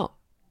clearly not.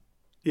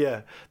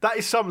 Yeah, that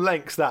is some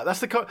lengths. That's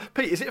the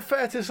Pete. Is it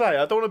fair to say?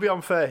 I don't want to be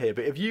unfair here,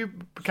 but if you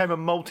became a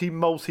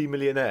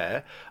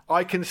multi-millionaire,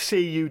 I can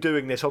see you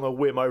doing this on a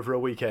whim over a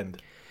weekend.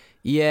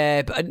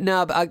 Yeah, but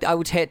I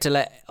would hate to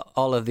let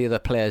all of the other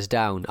players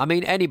down. I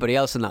mean, anybody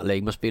else in that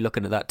league must be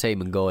looking at that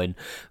team and going,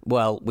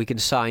 well, we can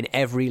sign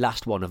every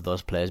last one of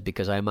those players,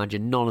 because I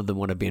imagine none of them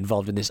want to be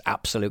involved in this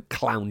absolute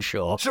clown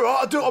show. Sure,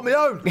 I'll do it on my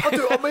own.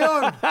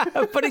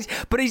 But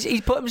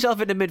he's put himself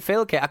into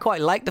midfield, Kate. I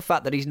quite like the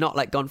fact that he's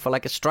not gone for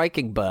a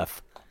striking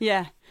berth.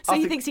 Yeah. So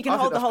he thinks he can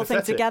hold the whole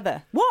thing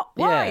together. What?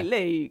 Why, Yeah.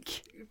 Luke?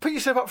 Put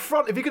yourself up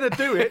front. If you're going to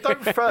do it,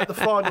 don't throw at the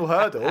final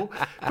hurdle.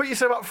 Put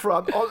yourself up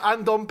front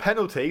on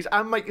penalties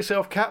and make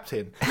yourself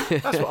captain.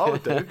 That's what I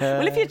would do.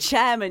 Well, if you're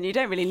chairman, you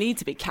don't really need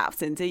to be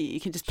captain, do you?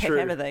 You can just pick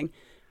everything.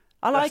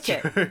 I like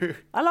it.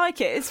 I like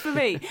it. It's for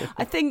me.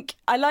 I think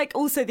I like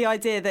also the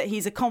idea that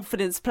he's a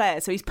confidence player.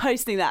 So he's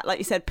posting that, like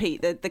you said,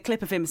 Pete, the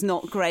clip of him is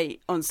not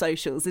great on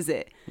socials, is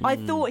it? I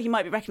thought he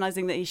might be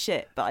recognising that he's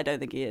shit, but I don't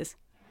think he is.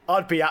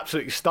 I'd be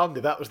absolutely stunned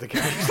if that was the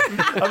case.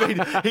 I mean,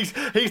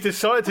 he's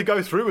decided to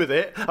go through with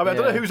it. I mean, I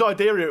don't know whose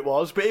idea it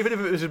was, but even if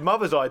it was his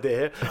mother's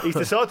idea, he's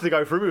decided to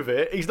go through with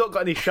it. He's not got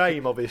any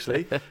shame,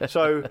 obviously.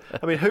 So,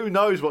 I mean, who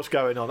knows what's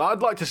going on?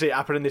 I'd like to see it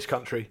happen in this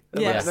country.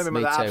 Yes, Let me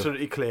make that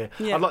absolutely clear.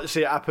 Yeah. I'd like to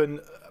see it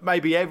happen,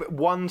 maybe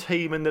one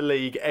team in the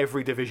league,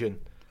 every division.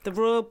 The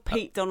Royal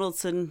Pete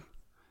Donaldson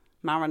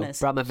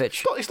Mariners.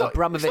 Abramovich up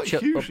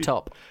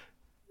top.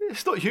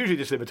 It's not hugely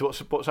dissimilar to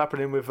what's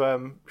happening with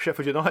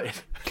Sheffield United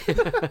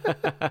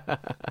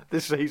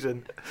this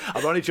season.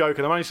 I'm only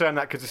joking. I'm only saying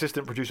that because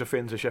assistant producer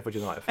Finn's a Sheffield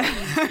United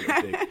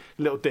fan.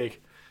 Little dig.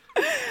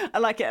 I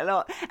like it a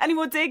lot. Any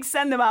more digs,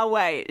 send them our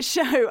way.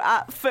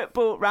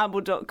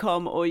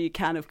 show@footballramble.com, or you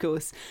can, of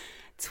course,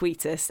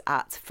 tweet us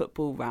at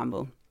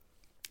footballramble.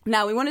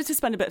 Now, we wanted to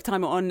spend a bit of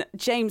time on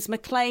James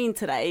McClean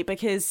today,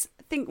 because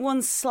I think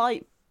one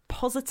slight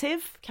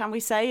positive, can we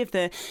say, of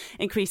the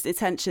increased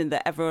attention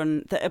that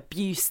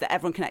abuse that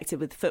everyone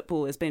connected with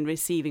football has been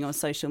receiving on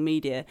social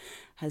media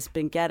has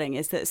been getting,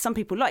 is that some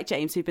people like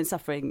James, who've been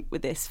suffering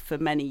with this for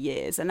many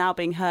years, are now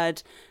being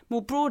heard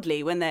more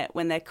broadly when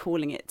they're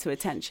calling it to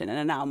attention, and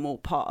are now more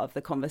part of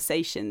the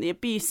conversation. The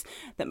abuse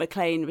that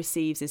McClean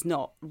receives is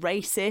not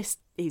racist.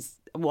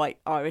 He's a white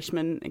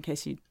Irishman, in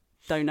case you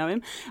don't know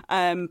him,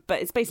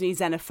 but it's basically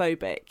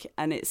xenophobic,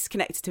 and it's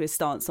connected to his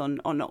stance on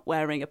not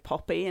wearing a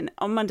poppy. And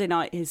on Monday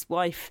night, his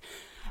wife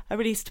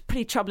released a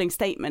pretty troubling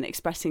statement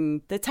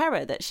expressing the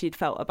terror that she'd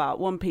felt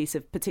about one piece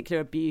of particular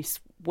abuse,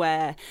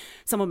 where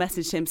someone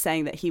messaged him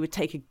saying that he would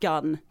take a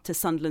gun to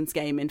Sunderland's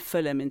game in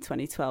Fulham in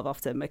 2012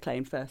 after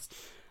McClean first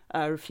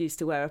refused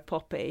to wear a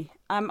poppy.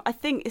 I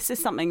think this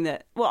is something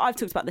that, well, I've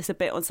talked about this a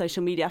bit on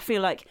social media. I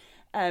feel like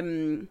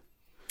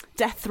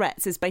death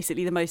threats is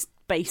basically the most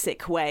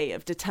basic way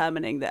of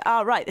determining that,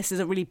 right, this is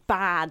a really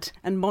bad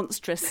and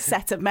monstrous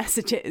set of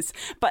messages.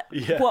 But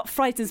what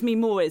frightens me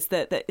more is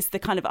that it's the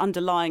kind of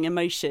underlying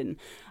emotion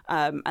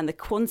and the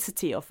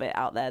quantity of it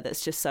out there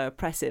that's just so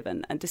oppressive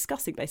and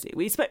disgusting, basically.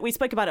 We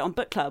spoke about it on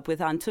Book Club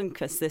with Anne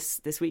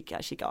Tunkus this week,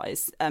 actually,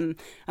 guys. And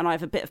I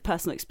have a bit of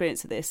personal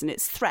experience of this, and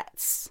it's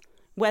threats,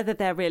 whether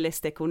they're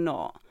realistic or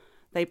not.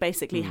 They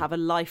basically have a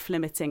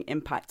life-limiting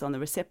impact on the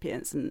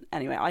recipients. And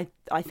anyway,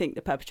 I think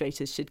the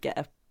perpetrators should get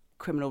a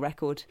criminal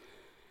record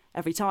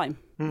every time.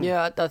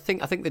 Yeah, I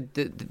think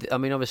that. I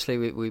mean,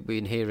 obviously, we've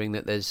been hearing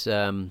that there's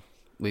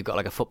we've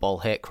got a football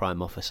hate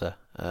crime officer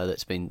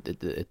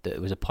that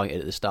was appointed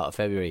at the start of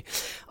February.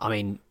 I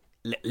mean,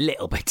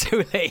 little bit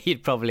too late,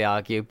 you'd probably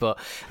argue, but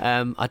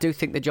I do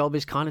think the job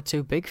is kind of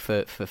too big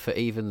for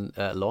even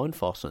law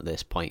enforcement at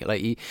this point.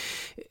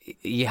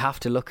 You have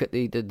to look at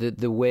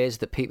the ways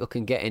that people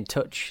can get in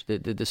touch,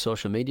 the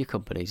social media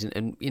companies,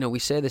 and we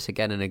say this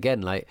again and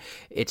again,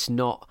 it's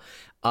not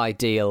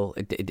ideal.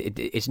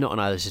 It's not an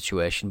ideal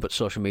situation, but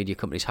social media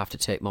companies have to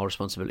take more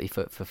responsibility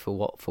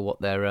for what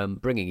they're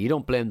bringing. You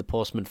don't blame the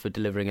postman for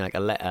delivering a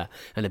letter,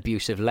 an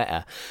abusive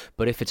letter,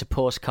 but if it's a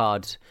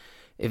postcard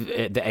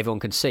that everyone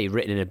can see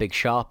written in a big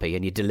Sharpie,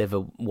 and you deliver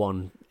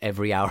one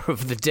every hour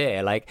of the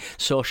day,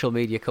 social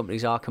media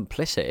companies are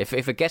complicit.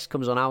 If a guest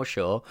comes on our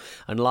show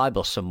and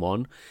libels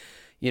someone,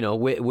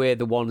 we're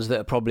the ones that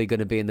are probably going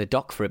to be in the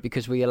dock for it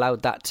because we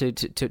allowed that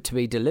to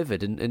be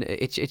delivered, and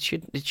it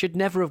should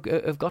never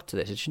have got to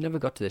this. It should never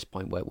got to this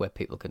point where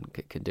people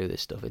can do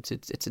this stuff.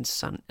 It's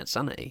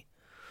insanity.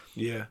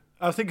 Yeah,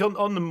 I think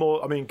on the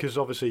more, because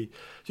obviously,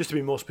 just to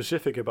be more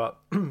specific about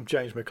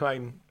James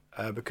McClain,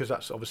 because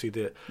that's obviously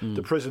the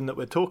prison that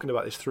we're talking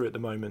about this through at the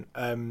moment.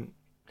 I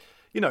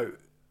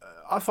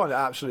find it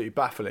absolutely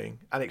baffling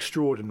and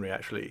extraordinary,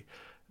 actually,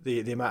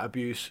 the amount of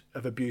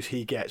abuse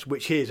he gets,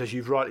 which is, as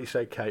you've rightly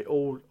said, Kate,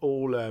 all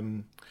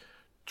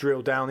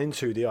drilled down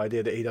into the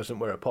idea that he doesn't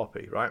wear a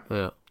poppy, right?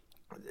 Yeah.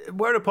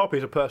 Wearing a poppy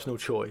is a personal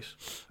choice,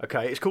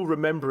 okay? It's called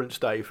Remembrance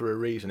Day for a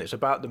reason. It's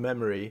about the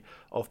memory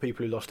of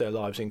people who lost their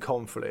lives in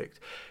conflict.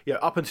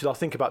 Up until I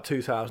think about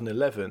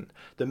 2011,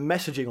 the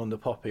messaging on the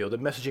poppy or the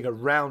messaging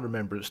around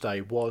Remembrance Day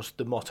was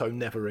the motto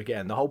 "Never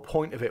Again." The whole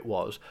point of it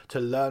was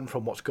to learn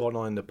from what's gone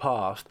on in the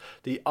past,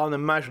 the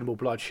unimaginable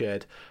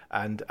bloodshed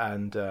and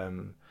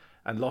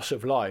loss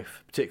of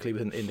life,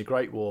 particularly in the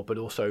Great War, but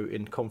also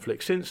in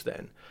conflict since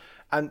then.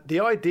 And the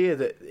idea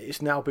that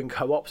it's now been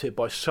co-opted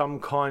by some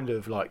kind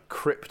of like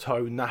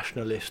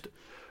crypto-nationalist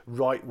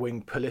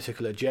right-wing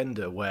political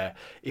agenda where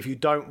if you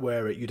don't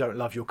wear it, you don't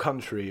love your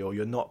country or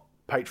you're not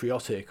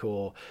patriotic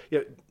or...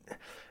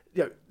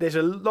 there's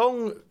a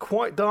long,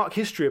 quite dark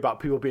history about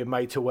people being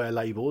made to wear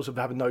labels and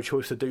having no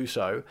choice to do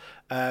so,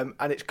 and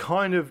it's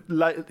kind of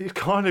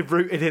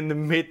rooted in the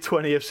mid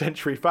 20th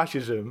century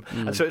fascism,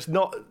 and so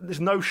there's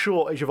no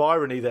shortage of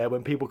irony there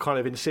when people kind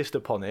of insist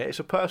upon it. It's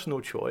a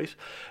personal choice.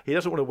 He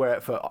doesn't want to wear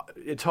it for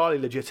entirely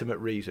legitimate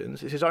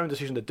reasons. It's his own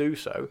decision to do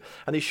so,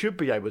 and he should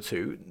be able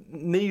to.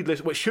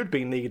 It should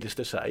be needless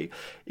to say,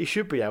 he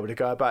should be able to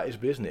go about his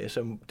business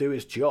and do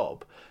his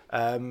job.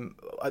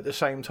 At the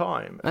same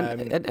time,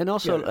 and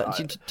also,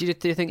 do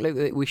you think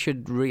that we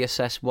should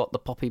reassess what the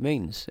poppy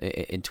means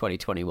in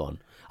 2021?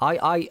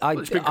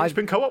 It's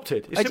been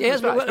co-opted. Like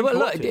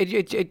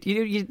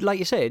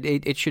you said,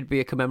 it should be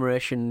a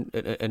commemoration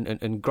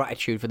and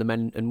gratitude for the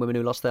men and women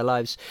who lost their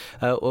lives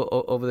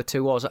over the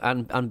two wars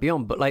and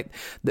beyond. But like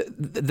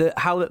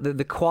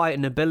the quiet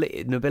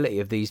nobility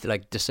of these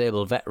like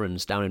disabled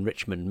veterans down in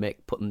Richmond, Mick,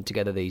 putting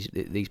together these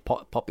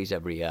poppies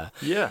every year,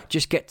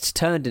 just gets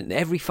turned in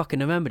every fucking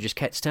November. Just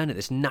gets turned into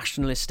this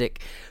nationalistic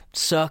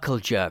circle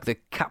jerk, the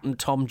Captain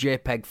Tom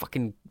JPEG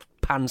fucking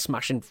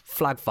pan-smashing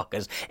flag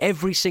fuckers.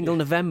 Every single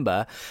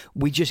November,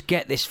 we just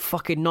get this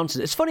fucking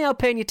nonsense. It's funny how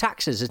paying your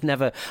taxes is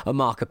never a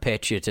mark of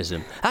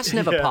patriotism. That's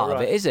never part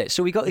of it, is it?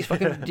 So we got these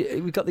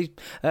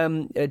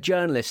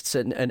journalists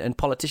and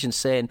politicians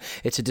saying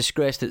it's a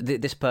disgrace that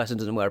this person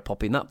doesn't wear a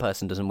poppy and that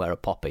person doesn't wear a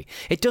poppy.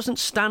 It doesn't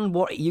stand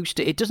what it used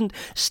to. It doesn't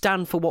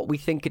stand for what we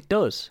think it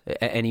does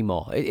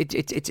anymore.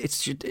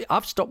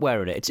 I've stopped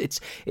wearing it. It's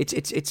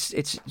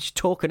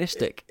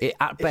tokenistic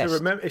at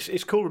best.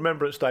 It's called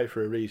Remembrance Day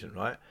for a reason,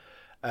 right?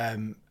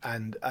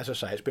 And as I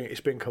say,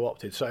 it's been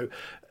co-opted. So,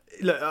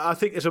 look, I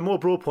think there's a more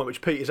broad point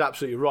which Pete is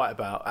absolutely right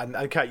about,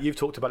 and Kate, you've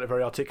talked about it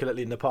very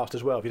articulately in the past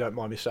as well, if you don't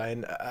mind me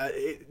saying.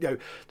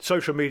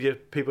 Social media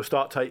people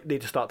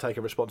need to start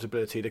taking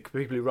responsibility. The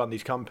people who run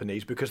these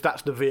companies, because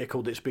that's the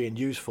vehicle that's being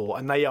used for,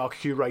 and they are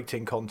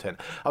curating content.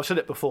 I've said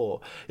it before.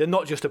 They're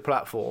not just a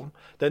platform.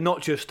 They're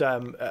not just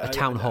a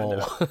town hall.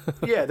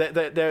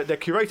 They're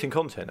curating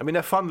content. I mean,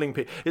 they're funneling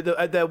people.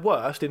 At their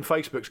worst, in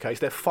Facebook's case,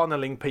 they're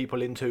funneling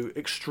people into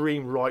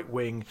extreme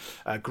right-wing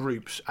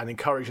groups and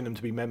encouraging them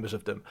to be members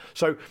of them.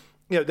 So,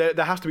 there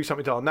has to be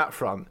something done on that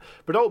front.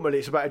 But ultimately,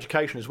 it's about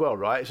education as well,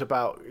 right? It's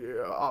about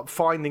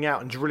finding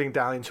out and drilling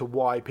down into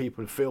why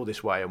people feel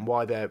this way and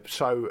why they're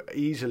so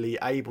easily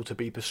able to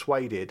be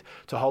persuaded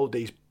to hold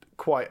these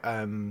quite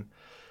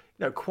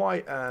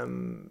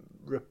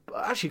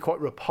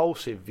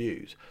repulsive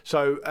views.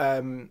 So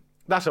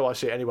that's how I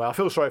see it anyway. I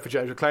feel sorry for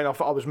James McClain. I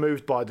was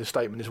moved by the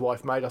statement his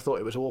wife made. I thought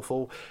it was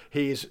awful.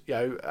 He's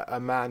a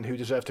man who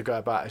deserves to go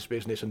about his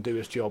business and do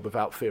his job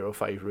without fear or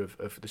favour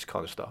of this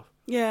kind of stuff.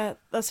 Yeah,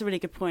 that's a really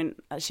good point,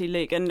 actually,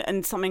 Luke,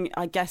 and something,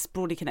 I guess,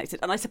 broadly connected.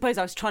 And I suppose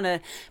I was trying to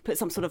put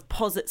some sort of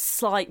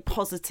slight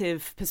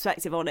positive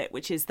perspective on it,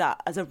 which is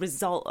that as a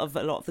result of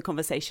a lot of the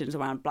conversations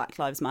around Black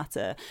Lives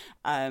Matter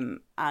and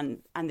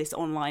this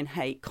online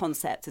hate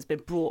concept has been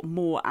brought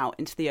more out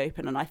into the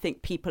open. And I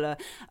think people are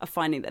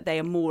finding that they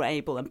are more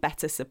able and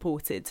better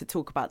supported to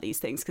talk about these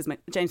things, because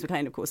James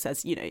McClain, of course,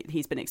 says,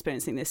 he's been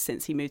experiencing this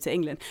since he moved to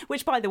England,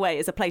 which, by the way,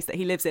 is a place that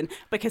he lives in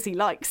because he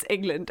likes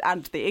England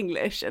and the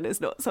English and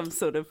is not some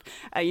sort of,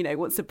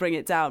 wants to bring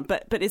it down.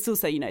 But it's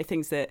also,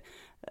 things that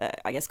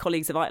I guess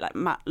colleagues of like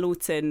Matt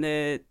Lawton,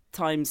 the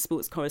Times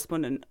sports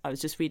correspondent, I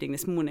was just reading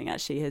this morning,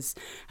 actually has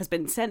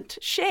been sent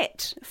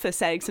shit for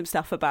saying some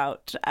stuff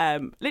about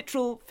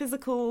literal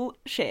physical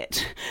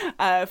shit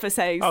for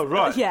saying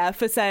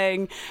for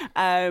saying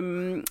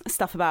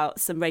stuff about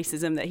some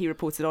racism that he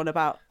reported on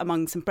about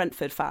among some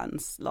Brentford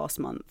fans last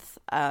month,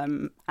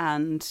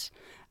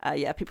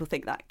 people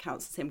think that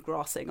counts as him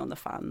grassing on the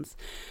fans.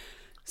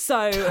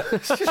 So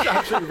it's just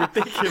absolutely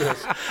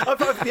ridiculous.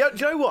 Do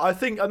you know what I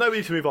think? I know we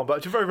need to move on,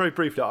 but just very, very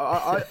briefly,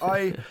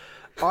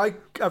 I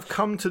have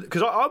come to,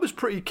 because I was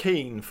pretty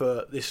keen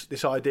for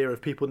this idea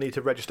of people need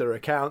to register their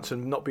accounts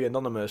and not be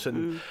anonymous,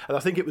 and I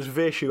think it was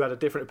Vish who had a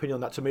different opinion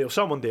on that to me, or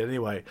someone did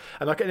anyway,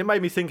 and it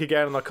made me think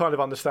again, and I kind of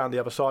understand the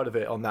other side of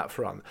it on that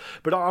front.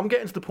 But I'm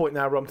getting to the point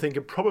now where I'm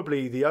thinking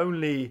probably the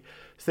only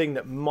thing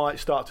that might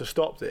start to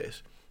stop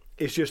this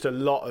is just a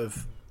lot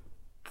of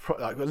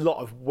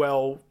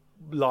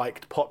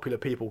well-liked, popular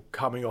people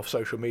coming off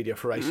social media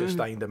for a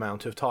sustained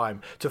amount of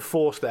time to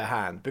force their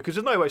hand, because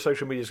there's no way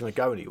social media is going to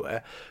go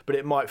anywhere, but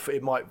it might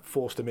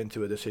force them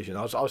into a decision.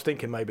 I was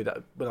thinking maybe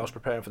that when I was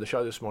preparing for the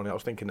show this morning, I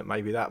was thinking that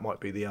maybe that might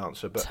be the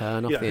answer. But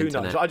turn off the who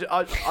internet. knows?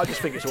 I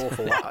just think it's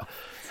awful.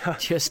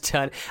 Just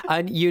turn,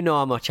 and you know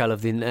how much I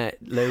love the internet,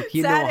 Luke.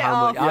 You Turn know it how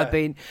off. much I've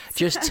been.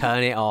 Just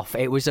turn it off.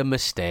 It was a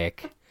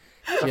mistake.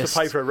 Have to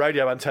pay for a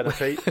radio antenna,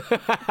 Pete.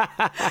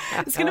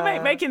 It's going to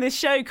make making this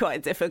show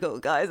quite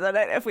difficult, guys. I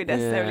don't know if we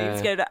necessarily need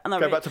to go down.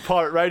 Go back to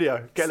pirate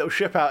radio. Get a little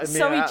ship out in the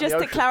Sorry, out in just the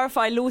to ocean.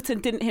 clarify, Lawton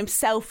didn't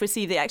himself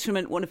receive the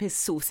excrement. One of his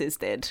sources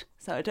did.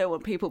 So I don't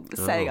want people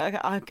saying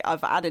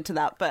I've added to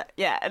that. But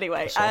yeah,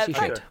 anyway, Saucy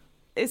shit.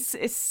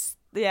 it's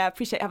I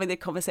appreciate having the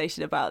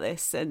conversation about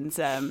this, and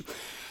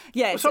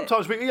yeah. Well,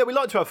 sometimes we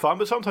like to have fun,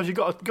 but sometimes you've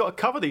got to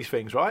cover these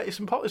things, right? It's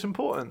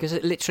important. Because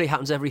it literally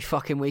happens every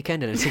fucking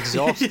weekend, and it's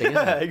exhausting. Isn't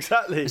Yeah, it?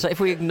 exactly. It's like if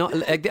we ignore,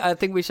 I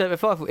think we said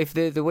before, if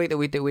the week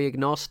that we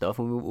ignore stuff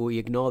and we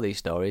ignore these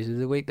stories is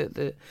the week that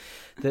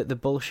the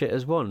bullshit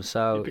has won.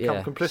 So You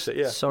become complicit,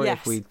 yeah. Sorry Yes.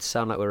 if we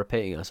sound like we're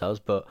repeating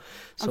ourselves, but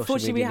social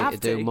Unfortunately, media we need have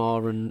to do to.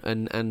 more,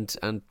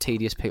 and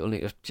tedious people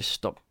need to just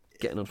stop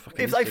getting on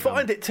fucking. If they Instagram.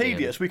 find it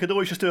tedious, we could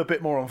always just do a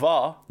bit more on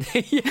VAR.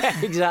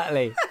 Yeah,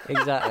 exactly.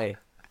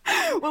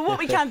 Well, what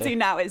we can do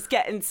now is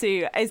get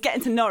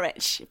into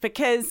Norwich,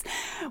 because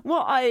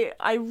what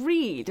I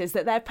read is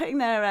that they're putting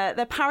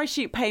their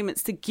parachute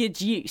payments to good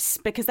use,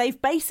 because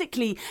they've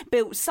basically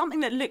built something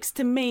that looks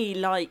to me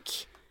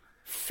like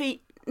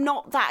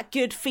not that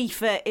good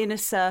FIFA in a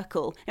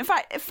circle. In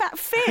fact,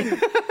 Finn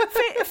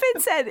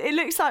said it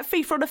looks like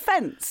FIFA on a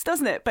fence,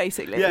 doesn't it?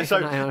 Basically, Yeah, so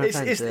on a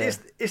fence,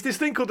 it's this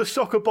thing called the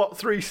SoccerBot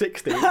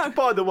 360. Which,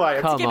 by the way,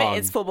 Come give on. it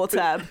its formal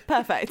term.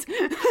 Perfect.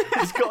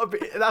 it's got to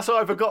be. That's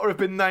either got to have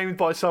been named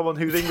by someone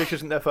whose English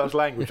isn't their first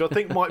language. I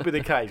think might be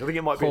the case. I think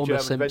it might be Homer a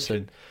German Simpson.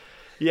 invention.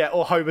 Yeah,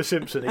 or Homer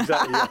Simpson,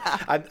 exactly.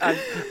 Yeah.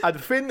 And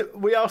Finn,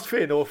 we asked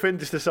Finn, or Finn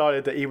just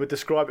decided that he would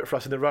describe it for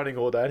us in the running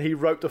order, and he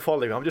wrote the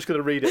following. I'm just going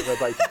to read it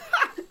verbatim.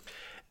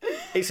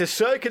 It's a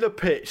circular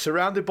pitch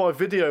surrounded by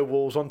video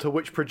walls onto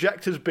which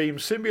projectors beam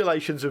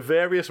simulations of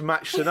various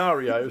match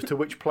scenarios to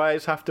which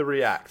players have to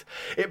react.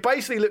 It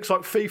basically looks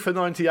like FIFA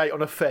 98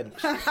 on a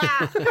fence.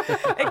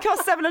 It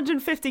costs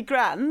 750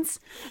 grand.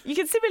 You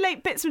can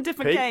simulate bits from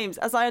different Pete? games,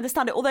 as I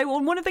understand it. Although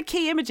on one of the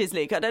key images,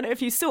 Luke, I don't know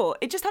if you saw,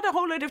 it just had a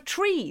whole load of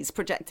trees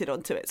projected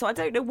onto it. So I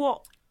don't know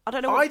what. I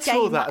I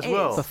saw game that as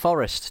well. The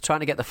forest,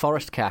 trying to get the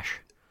forest cash.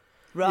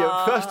 Right.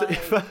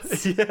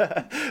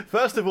 Yeah,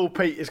 first of all,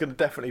 Pete is going to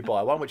definitely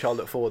buy one, which I'll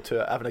look forward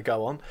to having a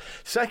go on.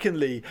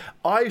 Secondly,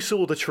 I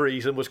saw the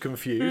trees and was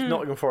confused.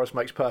 Nottingham Forest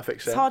makes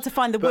perfect sense. It's hard to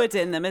find the But- wood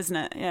in them, isn't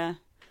it? Yeah.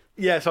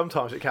 Yeah,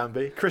 sometimes it can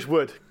be. Chris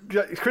Wood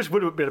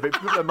would have been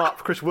a mark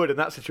for Chris Wood in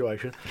that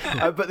situation.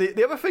 But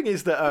the other thing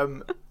is that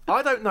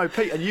I don't know,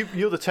 Pete, and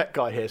you're the tech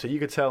guy here, so you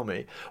could tell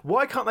me,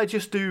 why can't they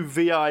just do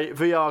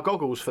VR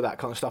goggles for that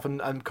kind of stuff and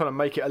kind of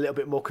make it a little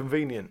bit more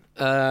convenient?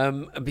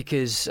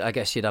 Because I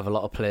guess you'd have a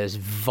lot of players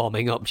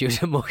vomiting up due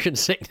to motion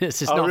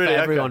sickness. It's Oh, not really? for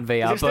everyone,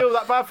 Okay. VR. Is it still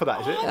that bad for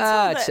that, is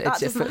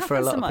it? It's for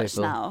a lot of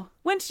people. Now.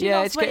 When did you Yeah,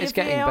 last it's wear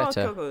getting VAR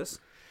better. goggles?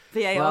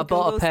 VAR Well, I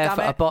bought goggles, a pair. damn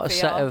it, I bought a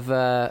set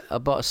VR. of. I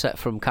bought a set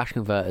from Cash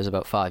Converters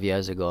about 5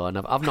 years ago, and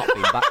I've not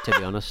been back, to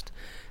be honest.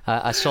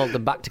 I sold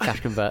them back to Cash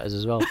Converters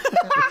as well.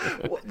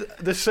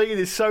 The scene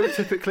is so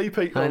typically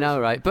Pete. I know,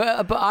 right?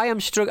 But I am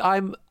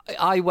struggling.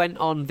 I went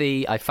on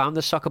I found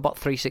the SoccerBot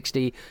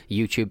 360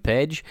 YouTube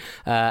page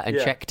and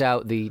checked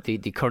out the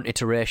current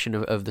iteration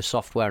of the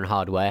software and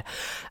hardware,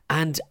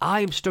 and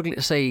I am struggling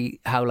to see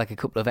how like a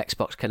couple of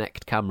Xbox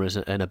Connect cameras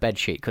and a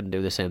bedsheet couldn't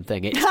do the same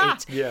thing.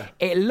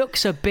 It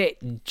looks a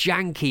bit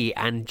janky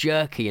and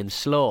jerky and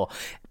slow.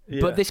 Yeah.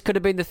 But this could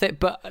have been the thing.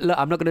 But look,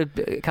 I'm not going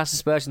to cast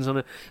aspersions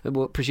on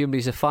what presumably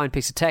is a fine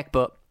piece of tech,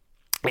 but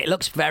it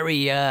looks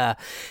very.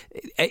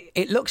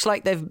 It looks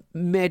like they've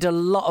made a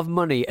lot of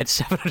money at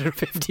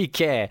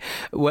 750k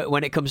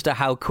when it comes to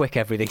how quick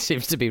everything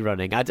seems to be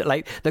running.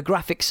 Like the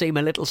graphics seem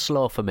a little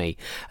slow for me,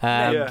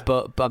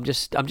 but I'm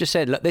just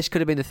saying. Look, this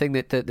could have been the thing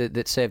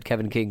that saved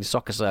Kevin King's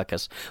soccer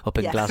circus up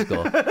in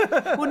Glasgow.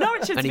 Well,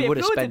 Norwich should And he be would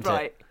have applauded, spent it.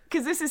 right?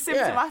 Because this is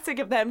symptomatic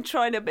of them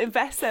trying to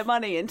invest their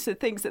money into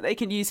things that they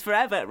can use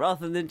forever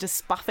rather than just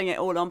spaffing it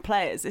all on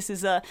players. This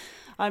is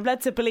I'm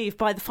led to believe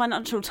by the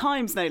Financial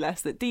Times, no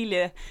less, that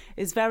Delia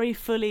is very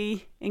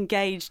fully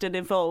engaged and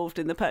involved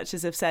in the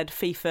purchase of said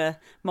FIFA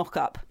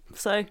mock-up.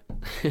 So,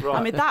 Right.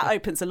 I mean, that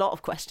opens a lot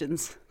of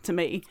questions to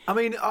me, I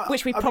mean,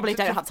 which we probably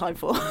don't have time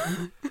for.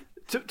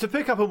 To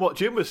pick up on what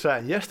Jim was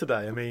saying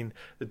yesterday, I mean,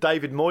 the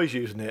David Moyes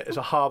using it as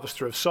a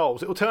harvester of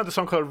souls. It will turn into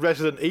some kind of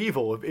Resident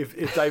Evil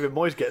if David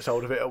Moyes gets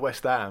hold of it at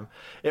West Ham.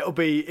 It'll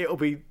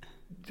be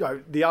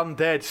the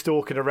undead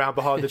stalking around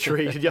behind the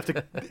trees, and you have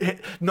to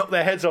knock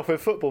their heads off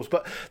with footballs.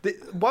 But the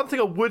one thing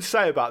I would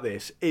say about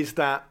this is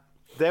that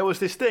there was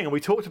this thing, and we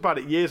talked about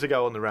it years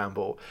ago on the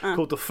Ramble,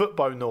 called the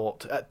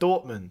Football-Naut at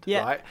Dortmund,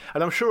 right?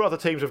 And I'm sure other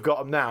teams have got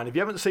them now. And if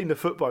you haven't seen the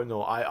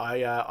Football-Naut,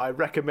 I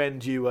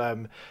recommend you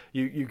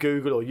you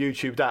Google or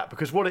YouTube that,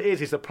 because what it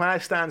is the player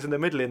stands in the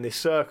middle in this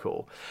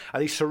circle,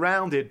 and he's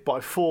surrounded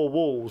by 4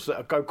 walls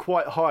that go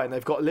quite high, and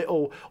they've got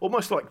little,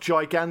 almost like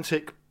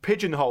gigantic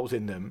pigeonholes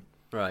in them.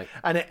 Right.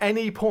 And at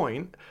any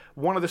point,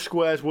 one of the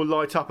squares will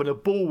light up and a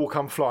ball will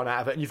come flying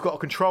out of it, and you've got to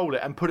control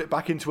it and put it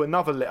back into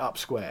another lit up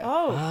square.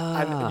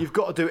 And you've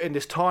got to do it in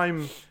this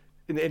time,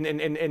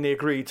 in the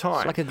agreed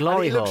time. It's like a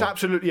glory hole. It looks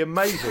absolutely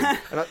amazing.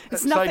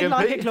 It's nothing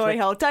like a glory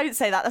hole. Don't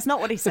say that. That's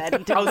not what he said.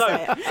 He didn't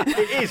say it.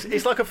 It is.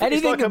 It's like a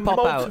Anything can pop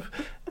out.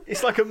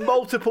 It's like a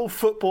multiple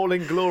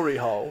footballing glory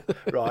hole,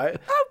 right?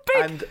 How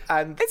big?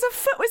 And it's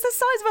the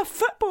size of a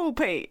football,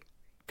 Pete.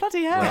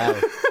 Bloody hell. Wow.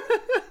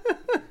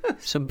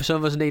 Some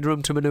of us need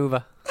room to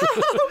manoeuvre.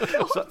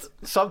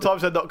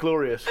 Sometimes they're not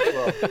glorious.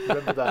 Well,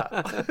 remember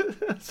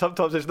that.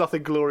 Sometimes there's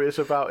nothing glorious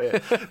about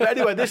it. But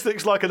anyway, this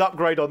looks like an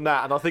upgrade on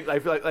that, and I think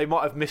they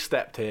might have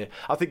misstepped here.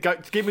 I think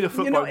give me the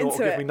Football-Naut or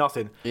give me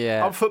nothing.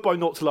 Yeah. I'm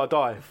Football-Naut till I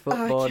die.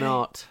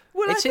 Football-Naut.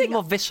 Well, it seems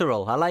more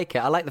visceral. I like it.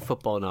 I like the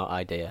Football-Naut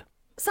idea.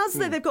 Sounds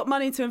like they've got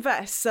money to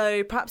invest,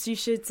 so perhaps you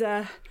should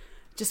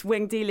just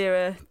wing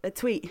Delia a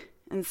tweet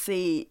and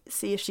see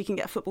if she can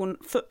get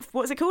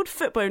what is it called?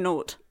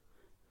 Football-Naut.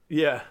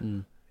 Yeah.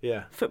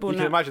 Yeah. Football-Naut. You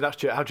can imagine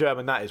that's how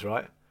German that is,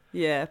 right?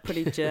 Yeah,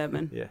 pretty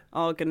German. Yeah.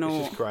 Argonaut.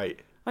 This is great.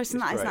 Isn't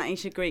that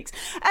ancient Greeks?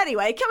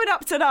 Anyway, coming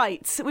up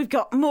tonight, we've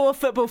got more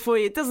football for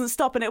you. It doesn't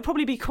stop, and it'll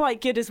probably be quite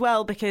good as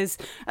well because,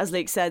 as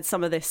Luke said,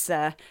 some of this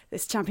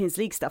Champions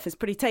League stuff is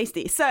pretty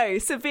tasty. So,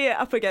 Sevilla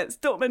up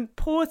against Dortmund,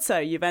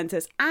 Porto,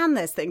 Juventus, and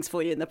there's things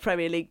for you in the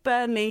Premier League.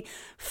 Burnley,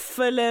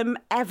 Fulham,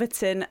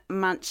 Everton,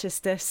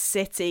 Manchester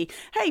City.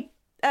 Hey,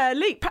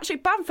 Luke,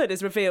 Patrick Bamford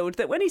has revealed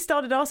that when he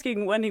started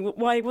asking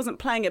why he wasn't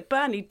playing at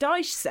Burnley,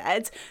 Dyche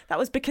said that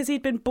was because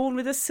he'd been born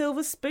with a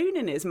silver spoon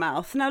in his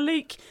mouth. Now,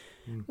 Luke,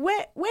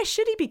 where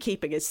should he be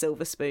keeping his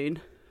silver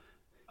spoon?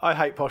 I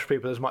hate posh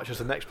people as much as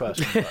the next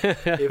person.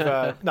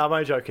 No, I'm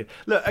only joking.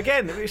 Look,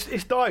 again, it's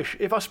Dyche.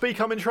 If I speak,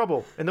 I'm in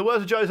trouble. In the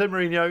words of Jose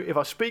Mourinho, if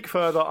I speak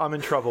further, I'm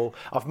in trouble.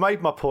 I've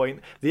made my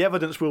point. The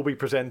evidence will be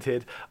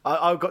presented.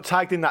 I got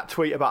tagged in that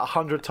tweet about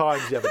 100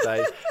 times the other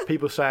day.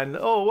 People saying,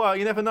 oh, well,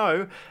 you never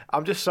know.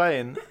 I'm just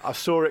saying, I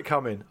saw it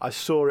coming. You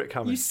saw it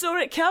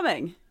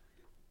coming?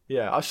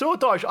 Yeah, I saw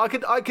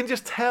Dyche. I can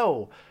just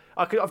tell.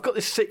 I've got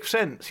this sixth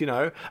sense, you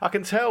know. I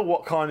can tell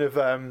what kind of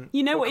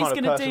you know what he's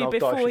going to do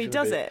before he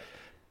does it.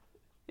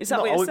 Is that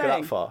what you're saying?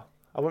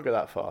 I won't go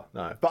that far.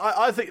 No, but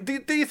I think. Do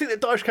you think that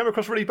Dyche came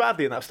across really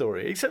badly in that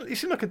story? He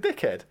seemed like a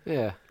dickhead.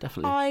 Yeah,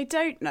 definitely. I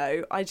don't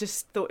know. I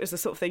just thought it was the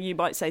sort of thing you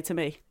might say to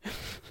me.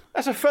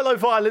 As a fellow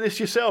violinist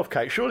yourself,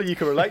 Kate, surely you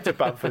can relate to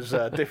Bamford's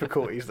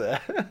difficulties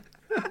there.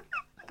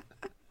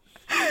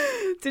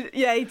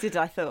 He did.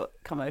 I thought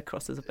come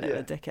across as a bit of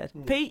a dickhead.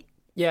 Pete.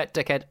 Yeah,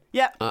 dickhead.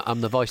 Yeah.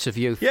 I'm the voice of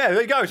youth. Yeah,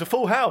 there you go. It's a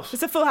full house.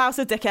 It's a full house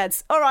of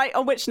dickheads. All right,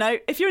 on which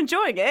note, if you're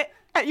enjoying it,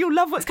 you'll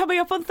love what's coming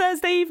up on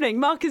Thursday evening.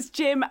 Marcus,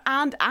 Jim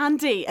and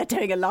Andy are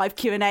doing a live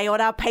Q&A on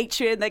our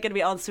Patreon. They're going to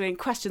be answering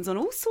questions on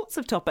all sorts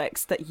of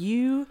topics that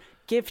you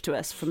give to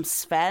us, from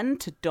Sven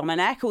to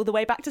Dominic, all the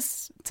way back to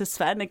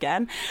Sven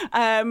again.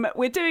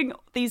 We're doing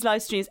these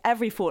live streams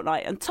every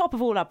fortnight on top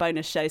of all our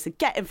bonus shows, so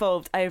get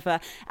involved over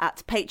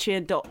at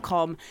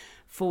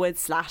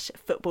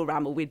patreon.com/Football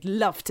Ramble. We'd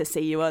love to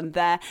see you on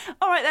there.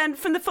 All right then,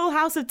 from the full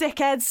house of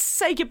dickheads,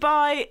 say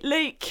goodbye,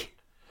 Luke.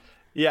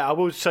 Yeah, I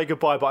will say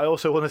goodbye, but I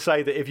also want to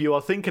say that if you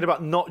are thinking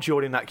about not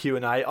joining that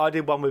Q&A, I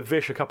did one with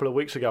Vish a couple of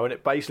weeks ago, and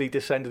it basically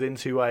descended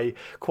into a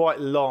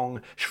quite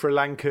long Sri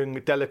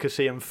Lankan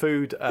delicacy and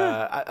food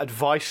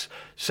advice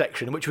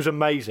section, which was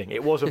amazing.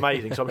 It was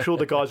amazing. So I'm sure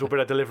the guys will be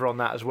able to deliver on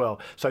that as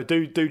well. So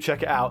do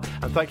check it out,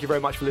 and thank you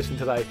very much for listening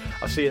today.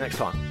 I'll see you next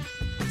time.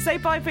 Say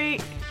bye,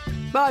 Pete.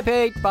 Bye,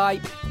 Pete.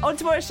 Bye. On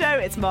tomorrow's show,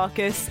 it's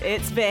Marcus,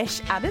 it's Vish,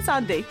 and it's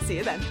Andy. See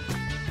you then.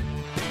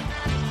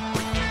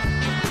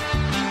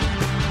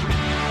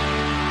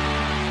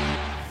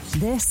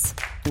 This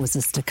was a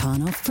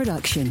Stakhanov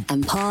production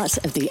and part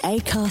of the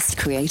Acast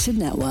Creative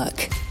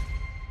Network.